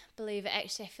big believer.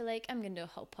 Actually, I feel like I'm going to do a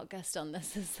whole podcast on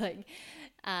this. It's kind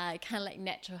of like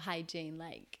natural hygiene,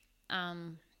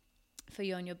 for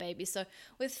you and your baby. So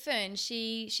with Fern,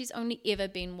 she's only ever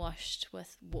been washed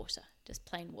with water, just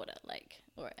plain water,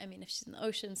 if she's in the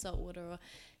ocean, salt water, or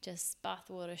just bath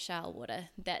water, shower water,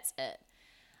 that's it.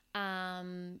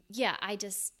 I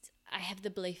have the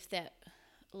belief that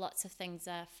lots of things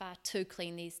are far too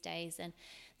clean these days, and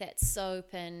that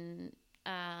soap and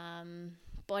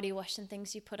body wash and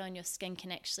things you put on your skin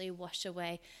can actually wash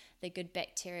away the good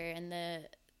bacteria and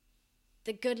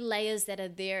the good layers that are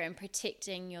there and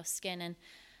protecting your skin,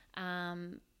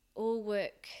 and all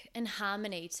work in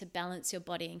harmony to balance your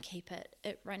body and keep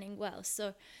it running well.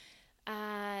 So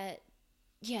to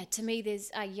me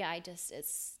there's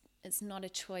it's not a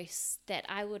choice that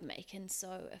I would make. And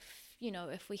so if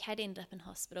if we had ended up in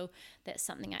hospital, that's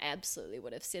something I absolutely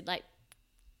would have said, like,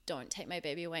 don't take my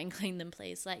baby away and clean them,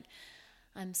 please. Like,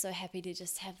 I'm so happy to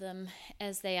just have them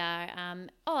as they are.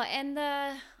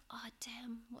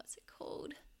 What's it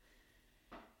called?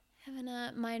 Having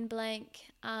a mind blank.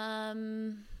 Let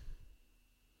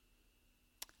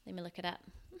me look it up.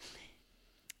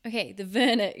 Okay, the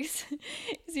vernix.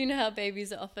 Because you know how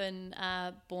babies are often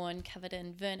born covered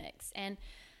in vernix. And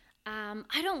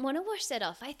I don't want to wash that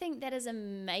off. I think that is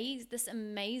this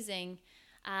amazing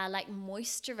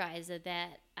moisturizer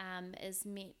that is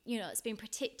meant, it's been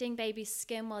protecting babies'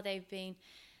 skin while they've been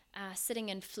sitting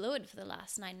in fluid for the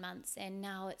last 9 months. And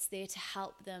now it's there to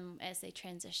help them as they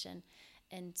transition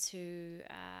into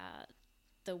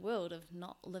the world of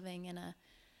not living in a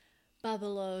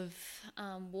bubble of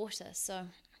water. So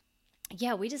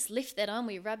yeah, we just left that on,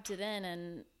 we rubbed it in,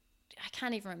 and I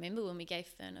can't even remember when we gave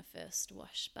Fern a first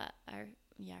wash, but I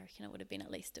reckon it would have been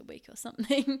at least a week or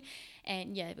something.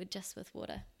 And yeah, just with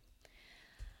water.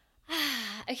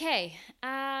 Okay,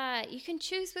 you can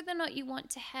choose whether or not you want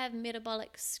to have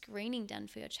metabolic screening done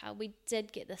for your child. We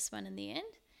did get this one in the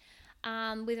end.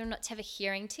 Whether or not to have a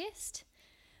hearing test.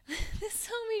 There's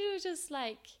so many just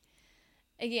like,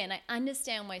 again, I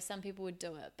understand why some people would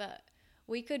do it, but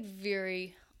we could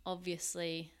very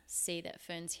obviously see that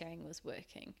Fern's hearing was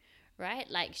working, right?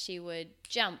 Like she would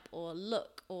jump or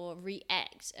look or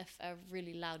react if a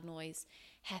really loud noise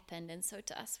happened. And so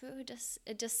to us,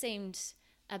 it just seemed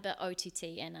a bit OTT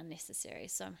and unnecessary.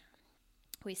 So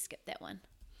we skipped that one.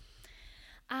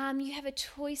 You have a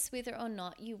choice whether or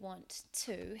not you want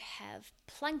to have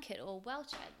Plunket or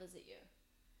Wellchild visit you.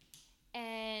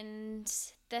 And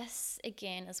this,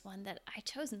 again, is one that I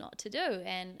chose not to do.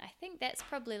 And I think that's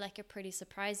probably like a pretty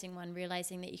surprising one,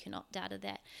 realizing that you can opt out of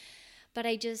that. But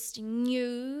I just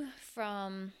knew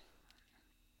from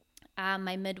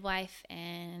my midwife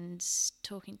and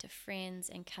talking to friends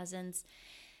and cousins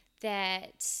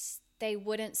that they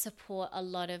wouldn't support a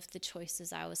lot of the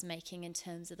choices I was making in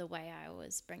terms of the way I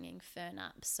was bringing Fern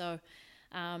up. So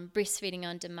breastfeeding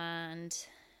on demand,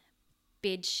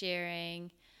 bed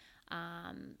sharing,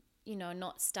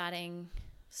 not starting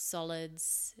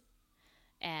solids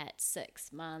at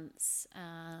 6 months,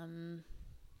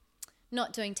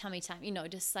 not doing tummy time,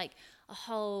 just like a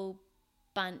whole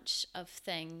bunch of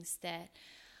things that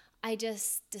I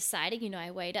just decided,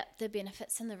 I weighed up the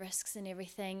benefits and the risks and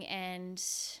everything, and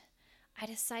I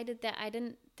decided that I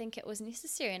didn't think it was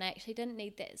necessary, and I actually didn't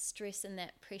need that stress and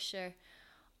that pressure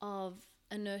of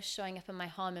a nurse showing up in my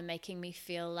home and making me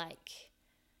feel like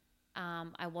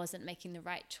I wasn't making the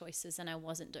right choices and I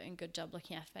wasn't doing a good job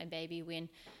looking after my baby, when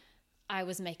I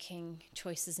was making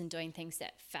choices and doing things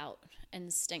that felt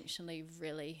instinctually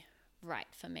really right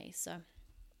for me. So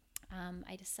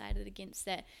I decided against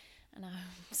that, and I'm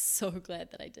so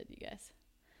glad that I did, you guys.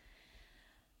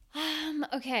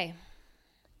 Okay.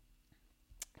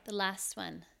 The last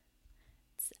one.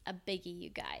 It's a biggie, you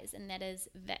guys, and that is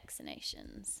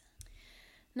vaccinations.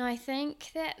 Now, I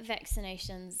think that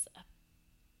vaccinations are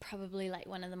probably like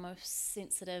one of the most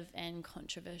sensitive and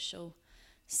controversial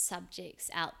subjects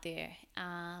out there.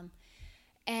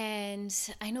 And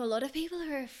I know a lot of people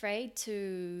are afraid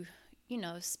to,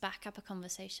 spark up a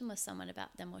conversation with someone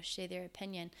about them or share their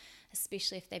opinion,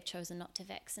 especially if they've chosen not to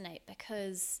vaccinate,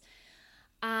 because,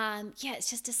 it's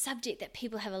just a subject that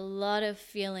people have a lot of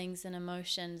feelings and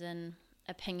emotions and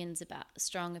opinions about,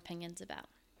 strong opinions about.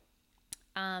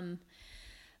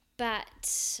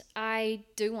 But I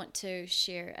do want to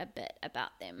share a bit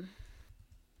about them.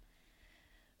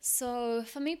 So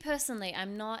for me personally,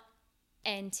 I'm not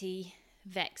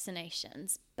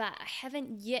anti-vaccinations, but I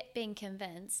haven't yet been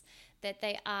convinced that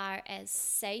they are as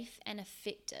safe and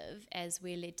effective as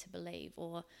we're led to believe,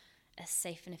 or as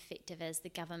safe and effective as the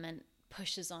government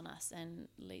pushes on us and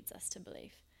leads us to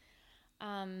believe.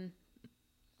 And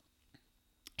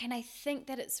I think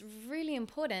that it's really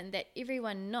important that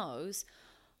everyone knows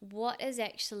what is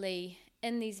actually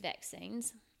in these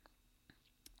vaccines,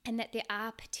 and that there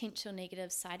are potential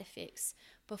negative side effects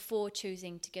before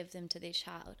choosing to give them to their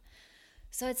child.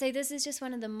 So I'd say this is just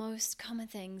one of the most common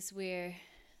things where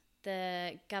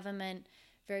the government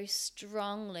very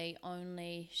strongly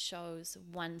only shows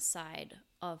one side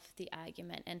of the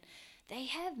argument. And they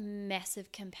have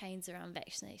massive campaigns around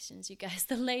vaccinations, you guys.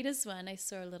 The latest one, I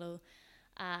saw a little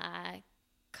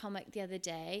comic the other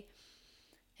day.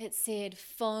 It said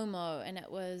FOMO, and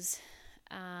it was,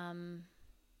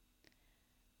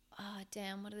 what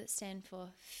did it stand for?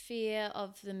 Fear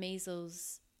of the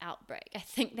measles outbreak. I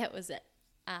think that was it.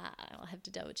 I'll have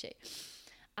to double check.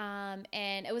 And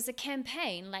it was a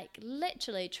campaign, like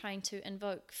literally trying to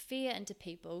invoke fear into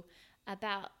people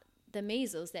about the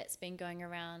measles that's been going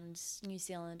around New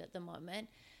Zealand at the moment,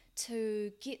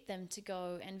 to get them to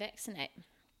go and vaccinate.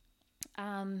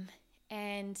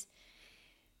 And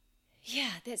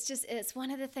yeah, it's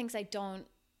one of the things I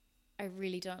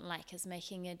really don't like, is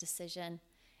making a decision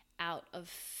out of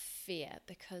fear,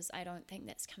 because I don't think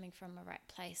that's coming from a right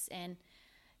place. And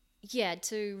yeah,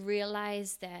 to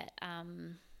realize that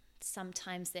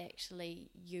sometimes they actually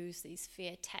use these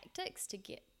fear tactics to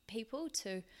get people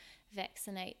to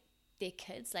vaccinate their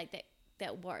kids, like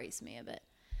that worries me a bit.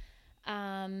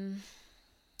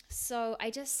 So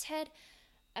I just had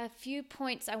a few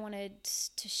points I wanted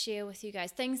to share with you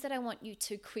guys, things that I want you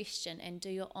to question and do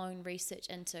your own research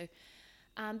into.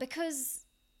 Because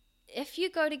if you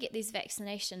go to get these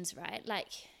vaccinations, right, like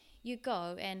you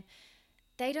go and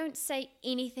they don't say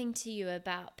anything to you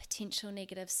about potential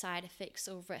negative side effects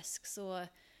or risks or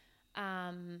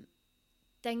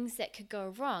things that could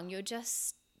go wrong. You're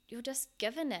just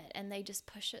given it, and they just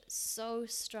push it so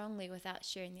strongly without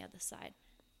sharing the other side.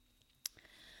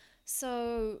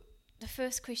 So the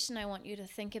first question I want you to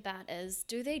think about is,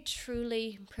 do they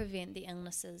truly prevent the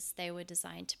illnesses they were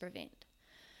designed to prevent?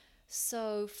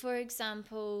 So, for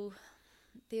example,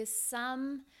 there's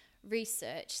some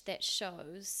research that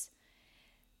shows,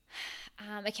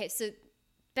 so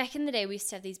back in the day, we used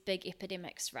to have these big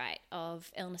epidemics, right,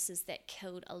 of illnesses that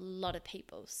killed a lot of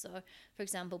people. So, for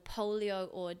example, polio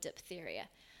or diphtheria.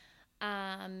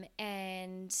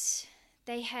 And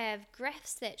they have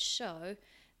graphs that show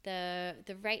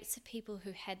the rates of people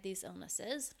who had these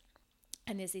illnesses,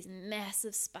 and there's these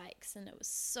massive spikes, and it was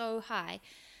so high.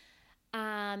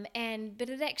 But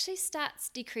it actually starts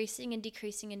decreasing and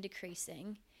decreasing and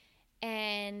decreasing.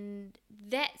 And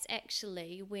that's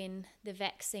actually when the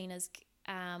vaccine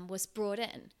was brought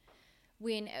in,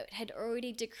 when it had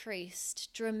already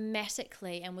decreased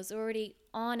dramatically and was already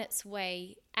on its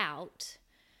way out,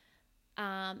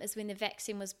 is when the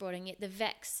vaccine was brought in. Yet the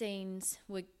vaccines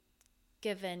were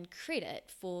given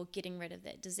credit for getting rid of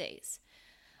that disease.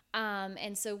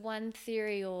 And so one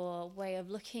theory or way of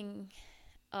looking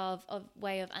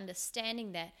way of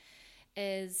understanding that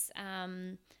is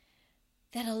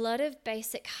that a lot of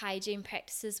basic hygiene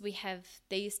practices we have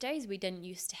these days we didn't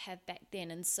used to have back then,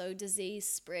 and so disease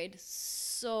spread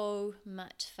so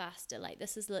much faster. Like,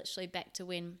 this is literally back to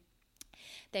when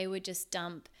they would just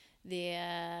dump what's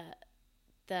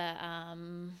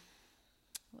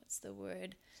the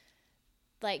word?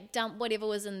 Like, dump whatever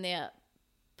was in there.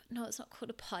 But no, it's not called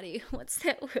a potty. What's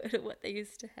that word of what they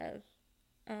used to have?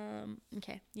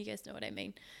 Okay, you guys know what I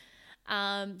mean.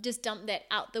 Just dump that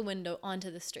out the window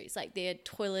onto the streets, like they're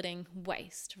toileting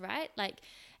waste, right? Like,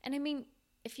 and I mean,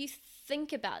 if you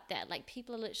think about that, like,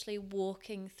 people are literally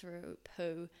walking through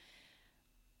poo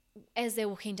as they're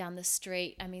walking down the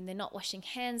street. I mean, they're not washing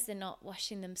hands, they're not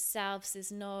washing themselves.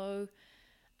 There's no,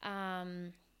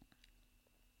 none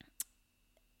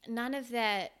of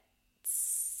that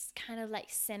kind of like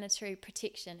sanitary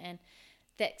protection. And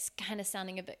that's kind of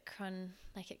sounding a bit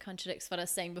like it contradicts what I was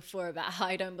saying before about how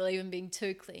I don't believe in being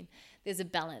too clean. There's a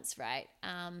balance, right?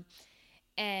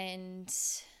 And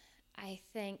I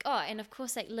think, and of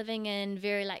course, like, living in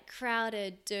very like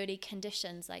crowded, dirty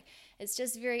conditions, like, it's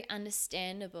just very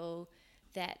understandable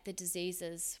that the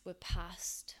diseases were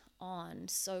passed on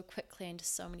so quickly into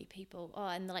so many people.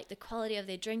 And the quality of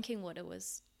their drinking water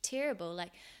was terrible.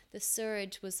 Like, the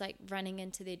sewage was like running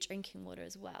into their drinking water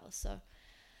as well. So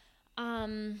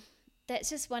that's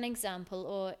just one example.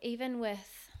 Or even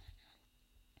with,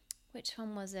 which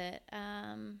one was it?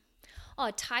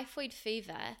 Typhoid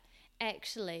fever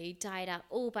actually died out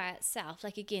all by itself.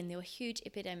 Like, again, there were huge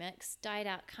epidemics, died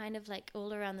out kind of like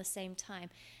all around the same time,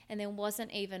 and there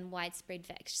wasn't even widespread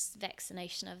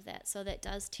vaccination of that. So that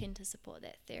does tend to support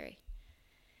that theory.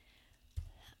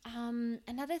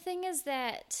 Another thing is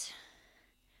that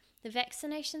the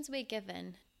vaccinations we're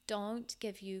given don't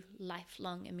give you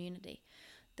lifelong immunity.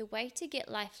 The way to get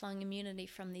lifelong immunity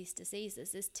from these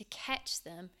diseases is to catch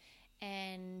them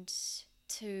and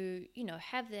to,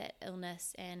 have that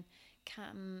illness and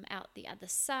come out the other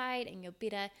side and you're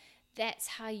better. That's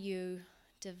how you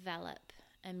develop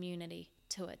immunity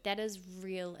to it. That is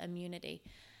real immunity.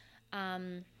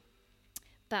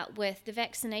 But with the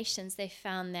vaccinations, they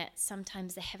found that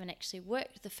sometimes they haven't actually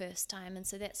worked the first time, and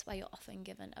so that's why you're often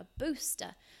given a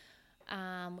booster,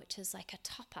 which is like a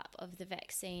top-up of the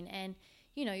vaccine. And,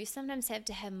 you sometimes have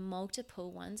to have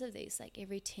multiple ones of these, like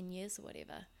every 10 years or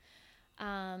whatever.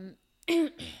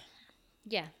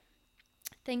 Yeah,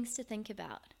 things to think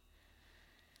about.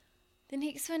 The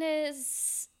next one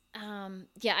is, I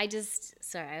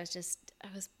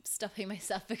was stopping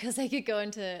myself because I could go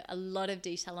into a lot of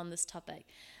detail on this topic.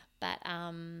 but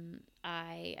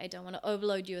I don't want to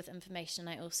overload you with information.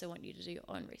 I also want you to do your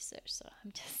own research. So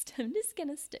I'm just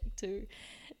gonna stick to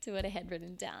what I had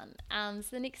written down. So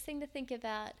the next thing to think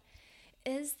about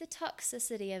is the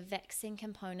toxicity of vaccine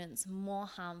components more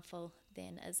harmful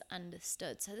than is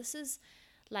understood. So this is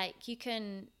like you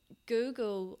can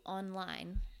Google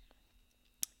online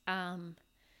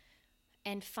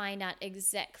and find out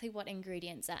exactly what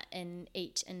ingredients are in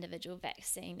each individual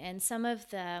vaccine. And some of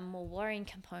the more worrying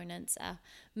components are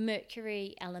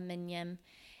mercury, aluminium,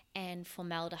 and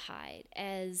formaldehyde,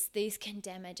 as these can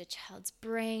damage a child's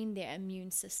brain, their immune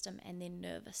system, and their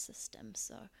nervous system.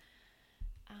 So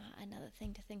another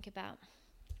thing to think about.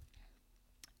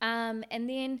 And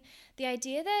then the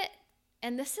idea that,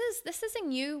 and this is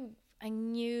a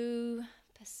new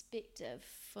perspective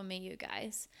for me, you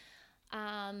guys,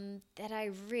 that I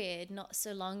read not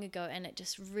so long ago, and it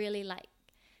just really like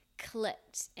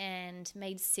clicked and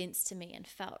made sense to me and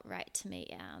felt right to me.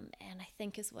 And I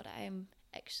think is what I'm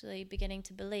actually beginning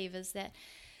to believe, is that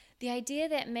the idea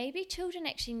that maybe children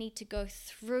actually need to go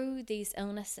through these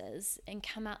illnesses and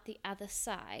come out the other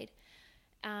side.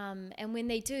 And when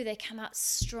they do, they come out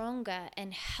stronger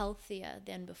and healthier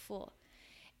than before.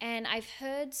 And I've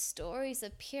heard stories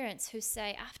of parents who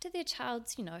say after their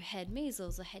child's, had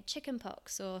measles or had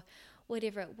chickenpox or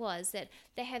whatever it was, that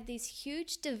they have these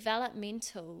huge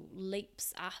developmental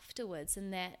leaps afterwards,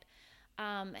 and that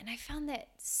and I found that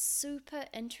super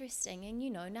interesting. And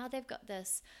now they've got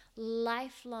this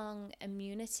lifelong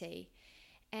immunity.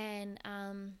 And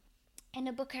in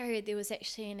a book I read, there was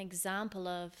actually an example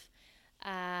of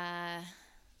a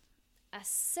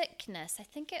sickness, I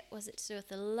think it to do with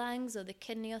the lungs or the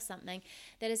kidney or something,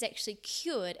 that is actually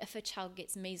cured if a child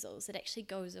gets measles. It actually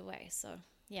goes away. So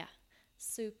yeah,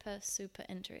 super, super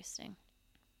interesting.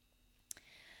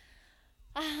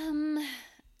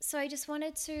 So I just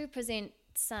wanted to present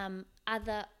some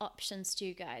other options to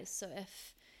you guys. So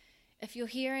if you're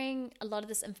hearing a lot of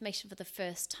this information for the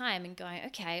first time and going,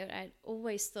 okay, I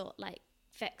always thought like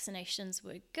vaccinations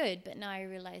were good, but now I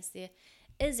realize there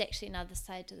is actually another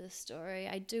side to the story.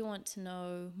 I do want to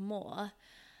know more.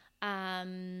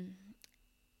 There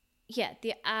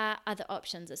are other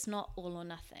options. It's not all or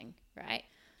nothing, right?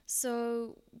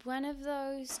 So one of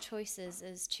those choices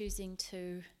is choosing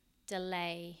to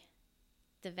delay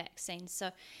the vaccine. So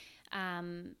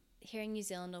here in New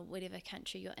Zealand or whatever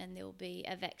country you're in, there will be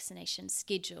a vaccination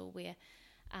schedule where,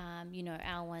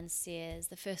 our one says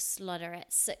the first slot are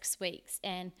at 6 weeks,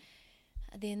 and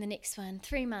then the next one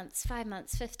 3 months, 5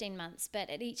 months, 15 months. But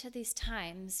at each of these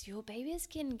times, your baby is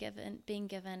being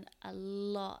given a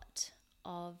lot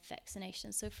of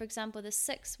vaccinations. So for example, the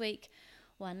 6 week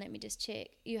one, let me just check,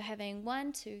 you're having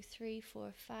 1, 2, 3,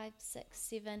 4, 5, 6,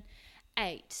 7,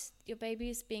 8. Your baby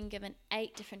is being given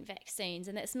 8 different vaccines,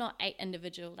 and that's not 8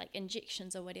 individual like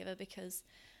injections or whatever, because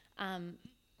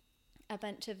a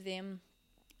bunch of them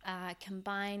are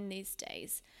combined these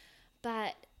days.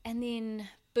 And then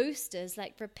boosters,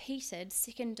 like repeated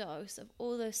second dose of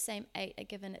all those same 8, are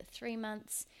given at 3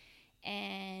 months,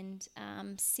 and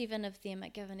 7 of them are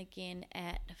given again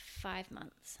at 5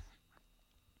 months.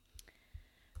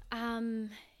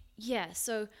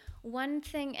 So one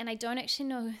thing, and I don't actually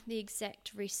know the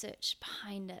exact research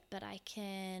behind it, but I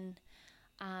can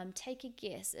take a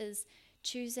guess, is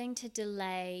choosing to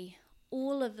delay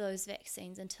all of those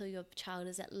vaccines until your child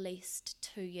is at least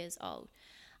 2 years old.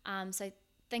 So I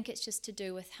think it's just to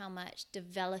do with how much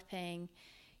developing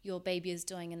your baby is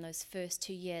doing in those first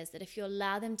 2 years, that if you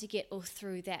allow them to get all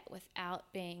through that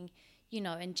without being,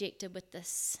 injected with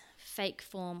this fake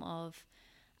form of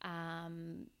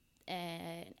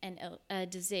a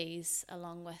disease,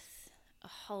 along with a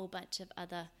whole bunch of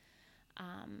other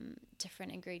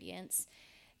different ingredients,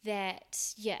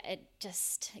 that it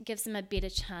just gives them a better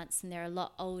chance, and they're a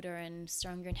lot older and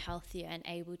stronger and healthier and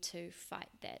able to fight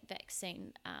that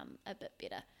vaccine a bit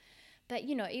better. But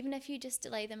even if you just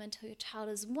delay them until your child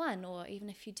is 1, or even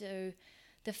if you do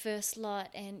the first lot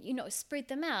and spread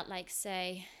them out, like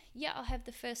say, I'll have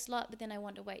the first lot, but then I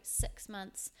want to wait 6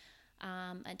 months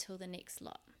until the next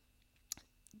lot.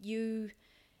 The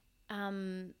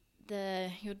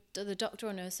doctor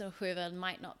or nurse or whoever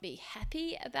might not be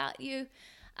happy about you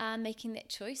making that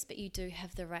choice, but you do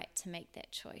have the right to make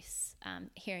that choice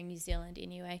here in New Zealand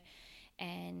anyway,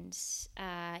 and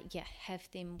have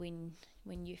them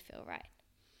when you feel right.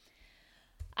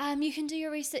 You can do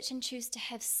your research and choose to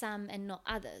have some and not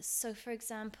others. So for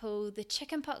example, the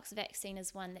chickenpox vaccine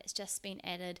is one that's just been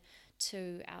added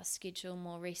to our schedule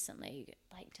more recently,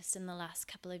 like just in the last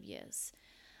couple of years.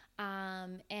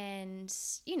 And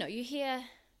you hear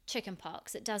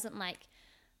chickenpox, it doesn't like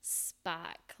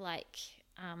spark like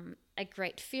a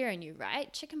great fear in you,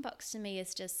 right? Chickenpox to me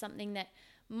is just something that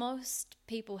most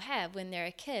people have when they're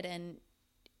a kid, and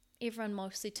everyone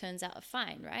mostly turns out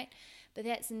fine, right? But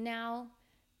that's now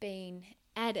been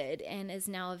added and is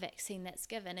now a vaccine that's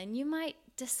given. And you might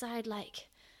decide, like,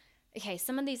 okay,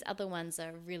 some of these other ones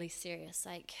are really serious.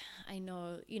 Like, I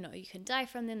know, you can die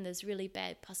from them. There's really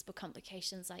bad possible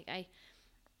complications. Like,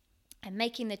 I'm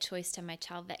making the choice to have my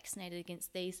child vaccinated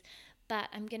against these, but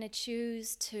I'm going to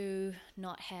choose to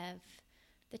not have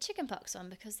the chickenpox one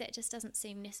because that just doesn't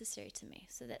seem necessary to me.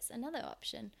 So that's another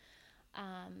option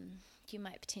you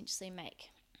might potentially make.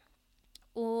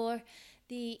 Or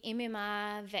the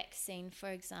MMR vaccine, for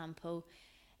example,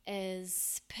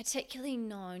 is particularly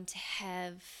known to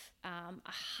have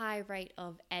a high rate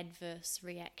of adverse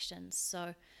reactions.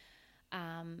 So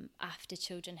after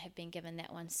children have been given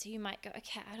that one. So you might go,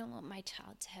 okay, I don't want my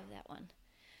child to have that one.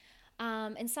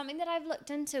 And something that I've looked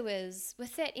into is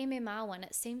with that MMR one,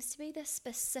 it seems to be the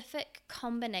specific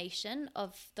combination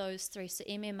of those three. So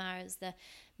MMR is the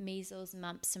measles,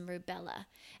 mumps, and rubella.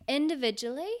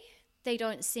 Individually, they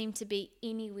don't seem to be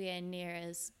anywhere near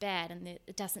as bad, and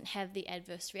it doesn't have the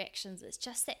adverse reactions. It's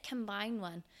just that combined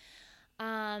one.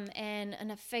 And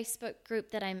in a Facebook group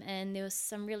that I'm in, there was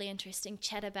some really interesting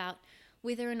chat about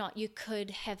whether or not you could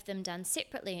have them done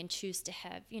separately and choose to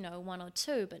have, one or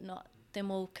two, but not them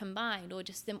all combined, or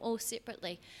just them all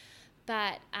separately.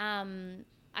 But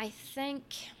I think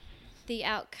the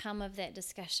outcome of that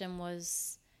discussion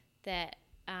was that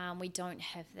we don't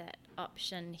have that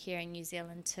option here in New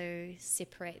Zealand to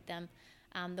separate them.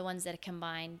 The ones that are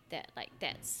combined,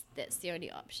 that's the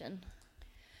only option.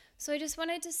 So I just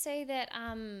wanted to say that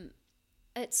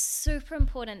it's super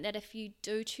important that if you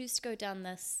do choose to go down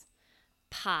this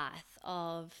path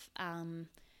of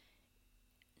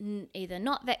either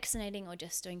not vaccinating or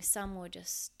just doing some, or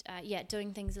just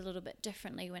doing things a little bit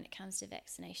differently when it comes to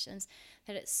vaccinations,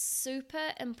 that it's super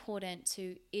important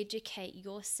to educate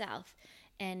yourself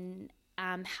in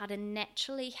how to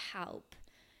naturally help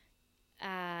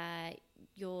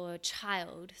your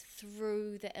child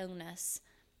through the illness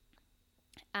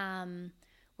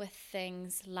with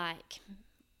things like,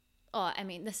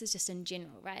 this is just in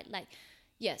general, right? Like,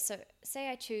 so say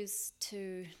I choose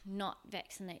to not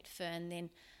vaccinate Fern, then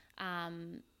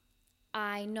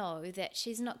I know that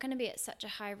she's not going to be at such a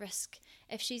high risk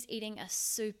if she's eating a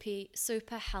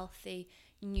super healthy,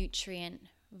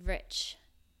 nutrient-rich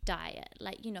diet,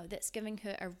 that's giving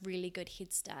her a really good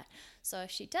head start. So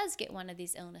if she does get one of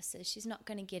these illnesses, she's not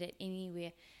going to get it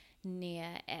anywhere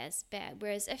near as bad.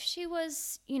 Whereas if she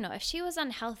was,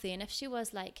 unhealthy, and if she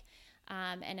was like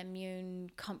an immune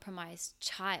compromised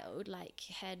child, like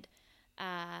had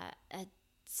a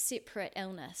separate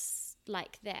illness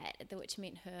like that, which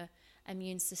meant her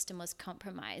immune system was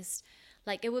compromised,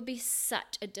 like, it would be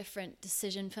such a different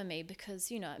decision for me,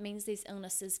 because it means these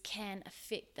illnesses can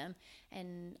affect them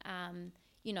and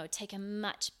take a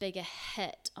much bigger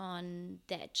hit on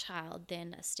that child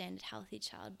than a standard healthy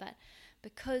child. But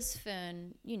because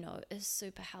Fern is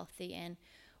super healthy, and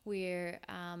we're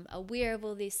aware of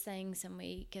all these things, and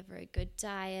we give her a good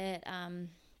diet,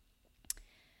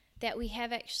 that we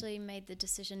have actually made the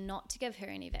decision not to give her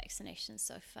any vaccinations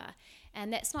so far.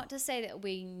 And that's not to say that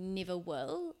we never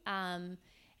will.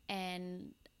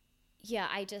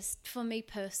 For me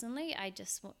personally, I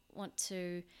just want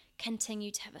to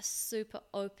continue to have a super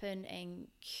open and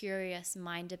curious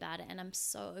mind about it. And I'm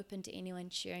so open to anyone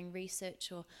sharing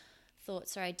research or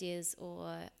thoughts or ideas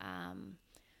or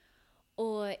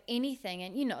anything.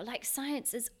 And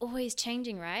science is always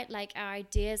changing, right? Like, our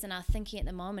ideas and our thinking at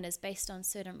the moment is based on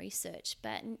certain research,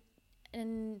 but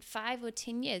in 5 or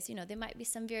 10 years, there might be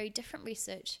some very different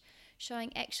research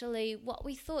showing actually what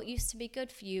we thought used to be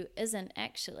good for you isn't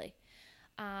actually.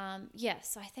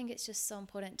 So I think it's just so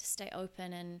important to stay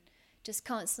open and just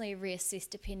constantly reassess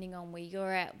depending on where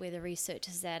you're at, where the research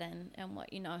is at, and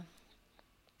what you know.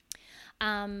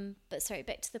 But sorry,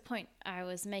 back to the point I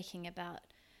was making about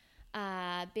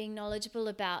being knowledgeable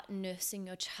about nursing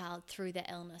your child through the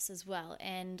illness as well.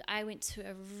 And I went to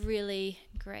a really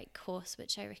great course,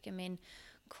 which I recommend,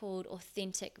 called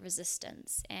Authentic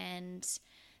Resistance. And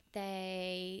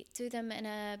they do them in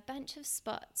a bunch of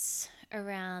spots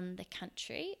around the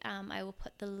country. I will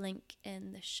put the link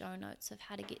in the show notes of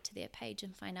how to get to their page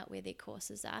and find out where their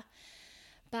courses are.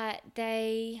 But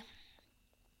they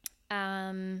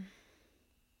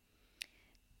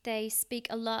speak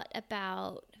a lot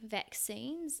about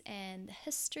vaccines and the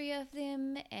history of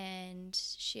them, and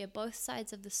share both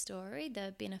sides of the story,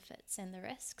 the benefits and the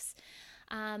risks.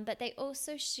 But they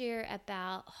also share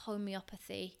about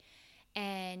homeopathy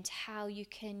and how you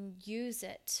can use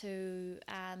it to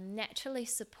naturally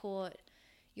support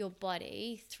your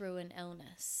body through an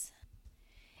illness.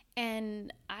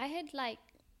 And I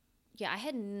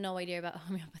had no idea about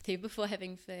homeopathy before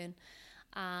having Fern.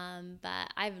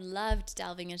 But I've loved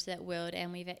delving into that world,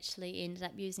 and we've actually ended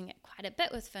up using it quite a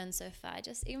bit with Fern so far,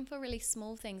 just even for really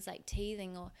small things like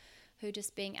teething or her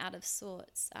just being out of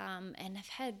sorts. And I've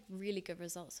had really good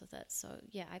results with it. So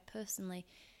yeah, I personally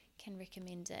can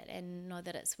recommend it and know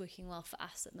that it's working well for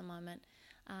us at the moment.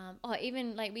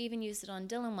 We even used it on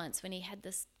Dylan once when he had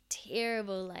this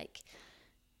terrible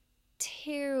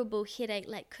headache,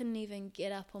 like couldn't even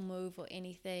get up or move or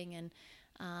anything, and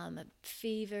a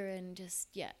fever and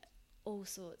just all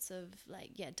sorts of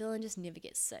Dylan just never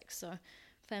gets sick, so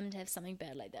for him to have something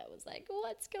bad like that was like,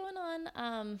 what's going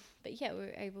on? But yeah, we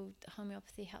were able,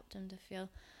 homeopathy helped him to feel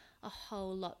a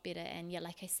whole lot better, and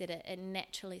like I said, it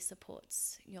naturally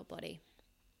supports your body,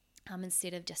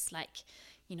 instead of just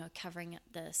covering up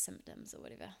the symptoms or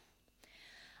whatever.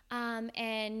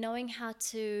 And knowing how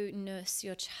to nurse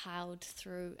your child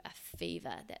through a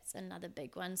fever, that's another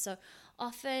big one. So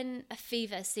often a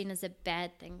fever is seen as a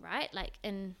bad thing, right?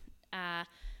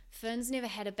 Fern's never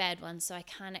had a bad one, so I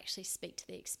can't actually speak to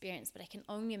the experience, but I can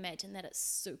only imagine that it's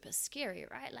super scary,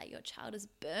 right? Like your child is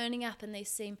burning up and they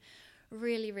seem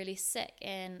really, really sick.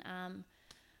 And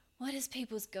what is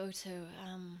people's go-to?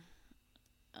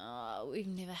 We've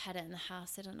never had it in the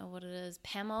house. I don't know what it is.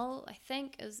 Pamol, I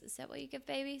think. Is that what you give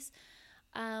babies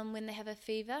when they have a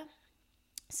fever?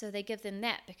 So they give them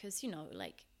that because,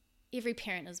 every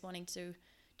parent is wanting to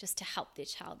just to help their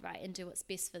child, right, and do what's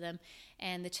best for them.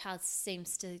 And the child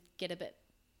seems to get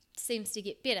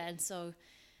better. And so,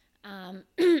 I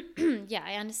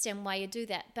understand why you do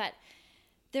that. But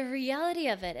the reality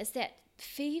of it is that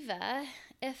fever,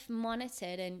 if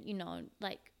monitored and,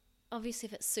 obviously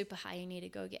if it's super high, you need to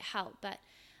go get help. But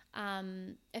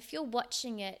if you're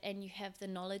watching it and you have the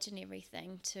knowledge and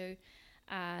everything to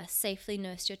safely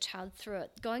nurse your child through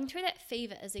it, going through that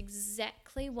fever is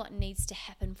exactly what needs to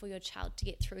happen for your child to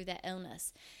get through that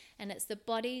illness. And it's the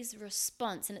body's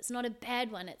response, and it's not a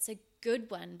bad one, it's a good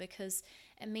one, because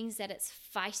it means that it's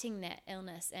fighting that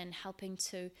illness and helping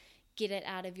to get it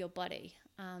out of your body.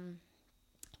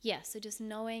 So just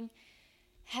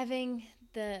having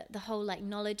the whole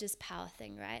knowledge is power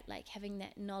thing, right? Like having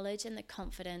that knowledge and the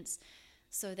confidence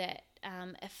so that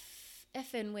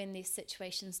if and when these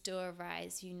situations do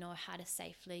arise, you know how to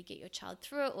safely get your child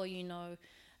through it, or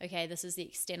okay, this is the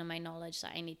extent of my knowledge, so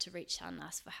I need to reach out and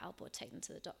ask for help or take them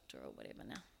to the doctor or whatever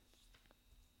now.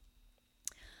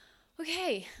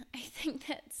 Okay, I think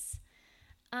that's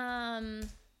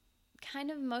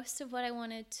kind of most of what I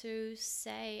wanted to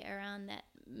say around that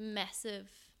massive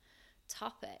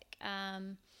topic.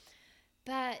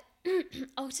 But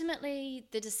ultimately,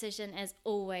 the decision, as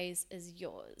always, is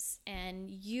yours,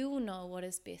 and you will know what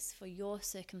is best for your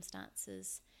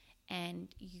circumstances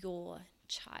and your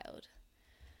child.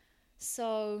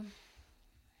 So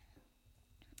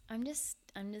I'm just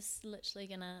literally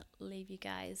gonna leave you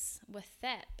guys with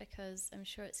that, because I'm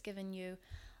sure it's given you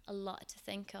a lot to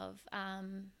think of, a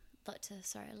lot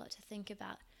to think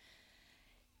about.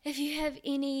 If you have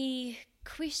any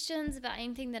questions about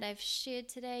anything that I've shared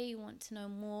today, you want to know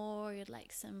more, you'd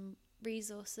like some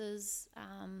resources,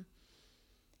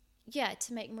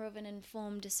 to make more of an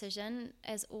informed decision,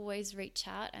 as always, reach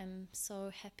out. I'm so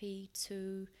happy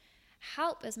to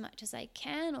help as much as I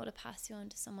can, or to pass you on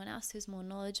to someone else who's more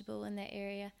knowledgeable in that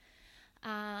area.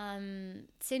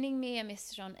 Sending me a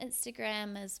message on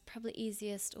Instagram is probably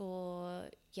easiest, or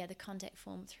the contact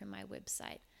form through my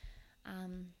website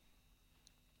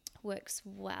works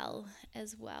well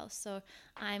as well. So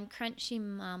I'm Crunchy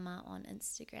Mama on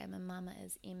Instagram, and Mama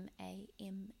is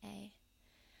M-A-M-A.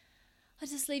 I'll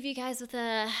just leave you guys with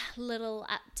a little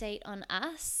update on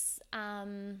us.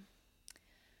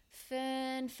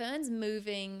 Fern's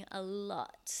moving a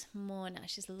lot more now.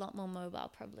 She's a lot more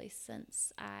mobile probably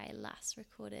since I last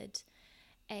recorded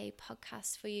a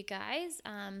podcast for you guys.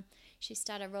 She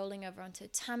started rolling over onto her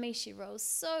tummy. She rolls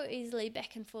so easily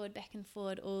back and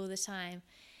forward all the time.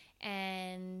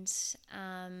 And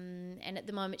at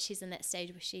the moment she's in that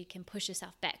stage where she can push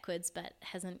herself backwards but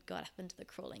hasn't got up into the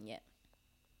crawling yet.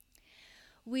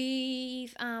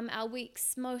 Our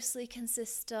weeks mostly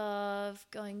consist of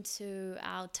going to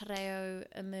our Te Reo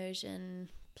immersion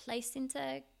play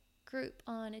centre group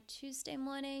on a Tuesday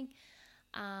morning,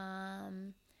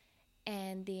 and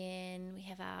then we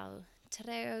have our Te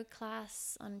Reo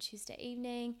class on Tuesday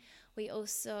evening. We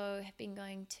also have been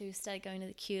started going to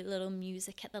the cute little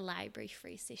music at the library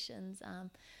free sessions.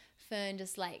 Fern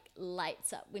just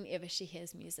lights up whenever she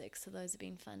hears music, so those have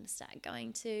been fun to start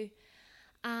going to.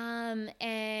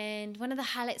 And one of the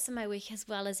highlights of my week as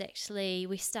well is actually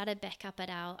we started back up at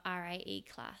our RAE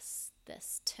class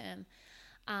this term.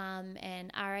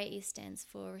 And RAE stands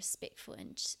for Respectful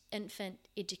Infant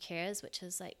Educators, which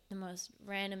is like the most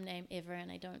random name ever,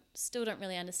 and I still don't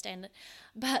really understand it.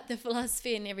 But the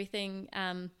philosophy and everything,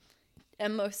 and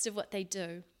most of what they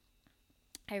do,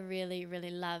 I really, really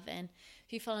love. And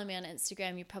if you follow me on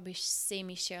Instagram, you probably see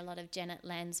me share a lot of Janet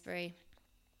Lansbury,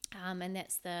 and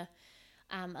that's a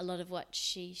lot of what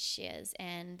she shares.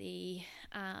 And the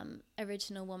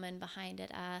original woman behind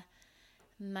it are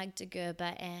Magda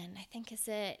Gerber, and I think is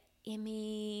it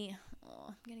Emmy,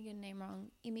 I'm going to get a name wrong,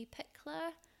 Emmy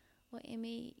Pickler or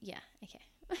Emmy, yeah,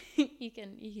 okay. you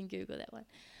can Google that one.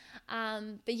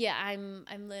 But yeah, I'm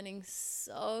learning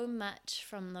so much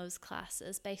from those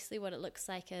classes. Basically what it looks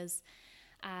like is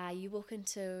you walk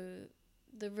into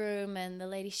the room and the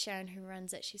lady Sharon who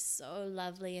runs it, she's so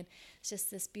lovely, and it's just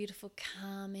this beautiful,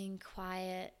 calming,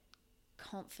 quiet,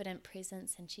 confident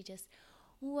presence, and she just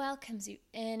welcomes you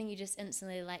in, and you just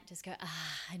instantly just go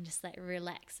and just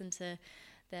relax into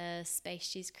the space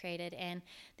she's created. And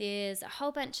there's a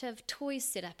whole bunch of toys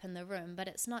set up in the room, but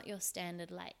it's not your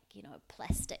standard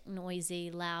plastic, noisy,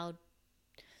 loud,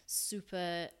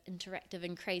 super interactive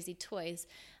and crazy toys.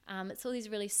 It's all these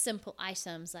really simple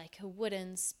items like a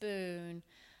wooden spoon,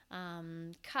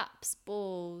 cups,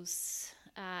 balls,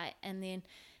 and then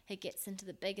it gets into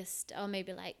the biggest, or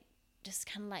maybe just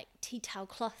kind of tea towel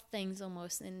cloth things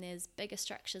almost, and there's bigger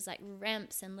structures like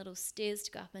ramps and little stairs to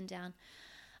go up and down.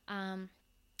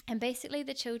 And basically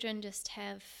the children just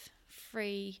have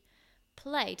free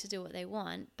play to do what they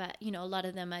want, but a lot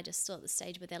of them are just still at the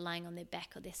stage where they're lying on their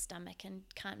back or their stomach and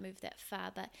can't move that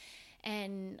far.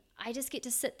 And I just get to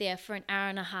sit there for an hour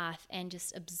and a half and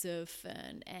just observe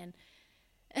Fern, and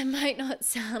it might not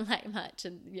sound like much,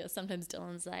 and sometimes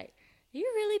Dylan's like, are you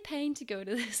really paying to go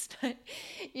to this? But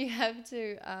you have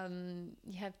to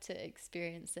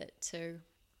experience it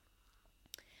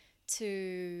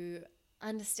to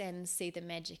understand and see the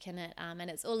magic in it. And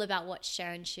it's all about what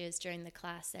Sharon shares during the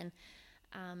class, and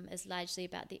is largely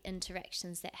about the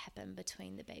interactions that happen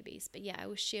between the babies. But yeah, I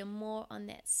will share more on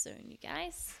that soon, you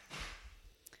guys.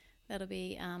 That'll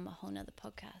be a whole nother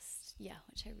podcast,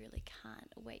 which I really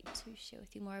can't wait to share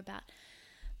with you more about.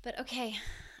 But okay,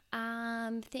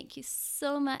 thank you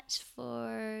so much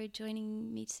for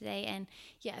joining me today. And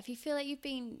if you feel like you've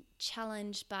been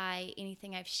challenged by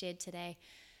anything I've shared today,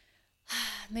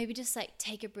 maybe just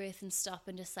take a breath and stop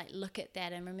and just look at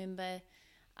that, and remember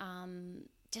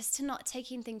just to not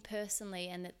take anything personally,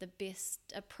 and that the best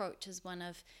approach is one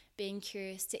of being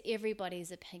curious to everybody's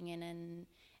opinion,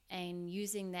 and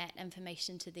using that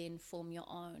information to then form your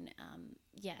own.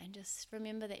 And just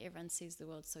remember that everyone sees the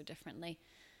world so differently.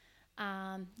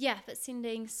 But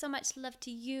sending so much love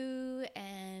to you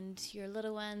and your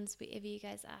little ones, wherever you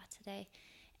guys are today.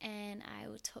 And I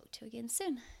will talk to you again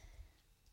soon.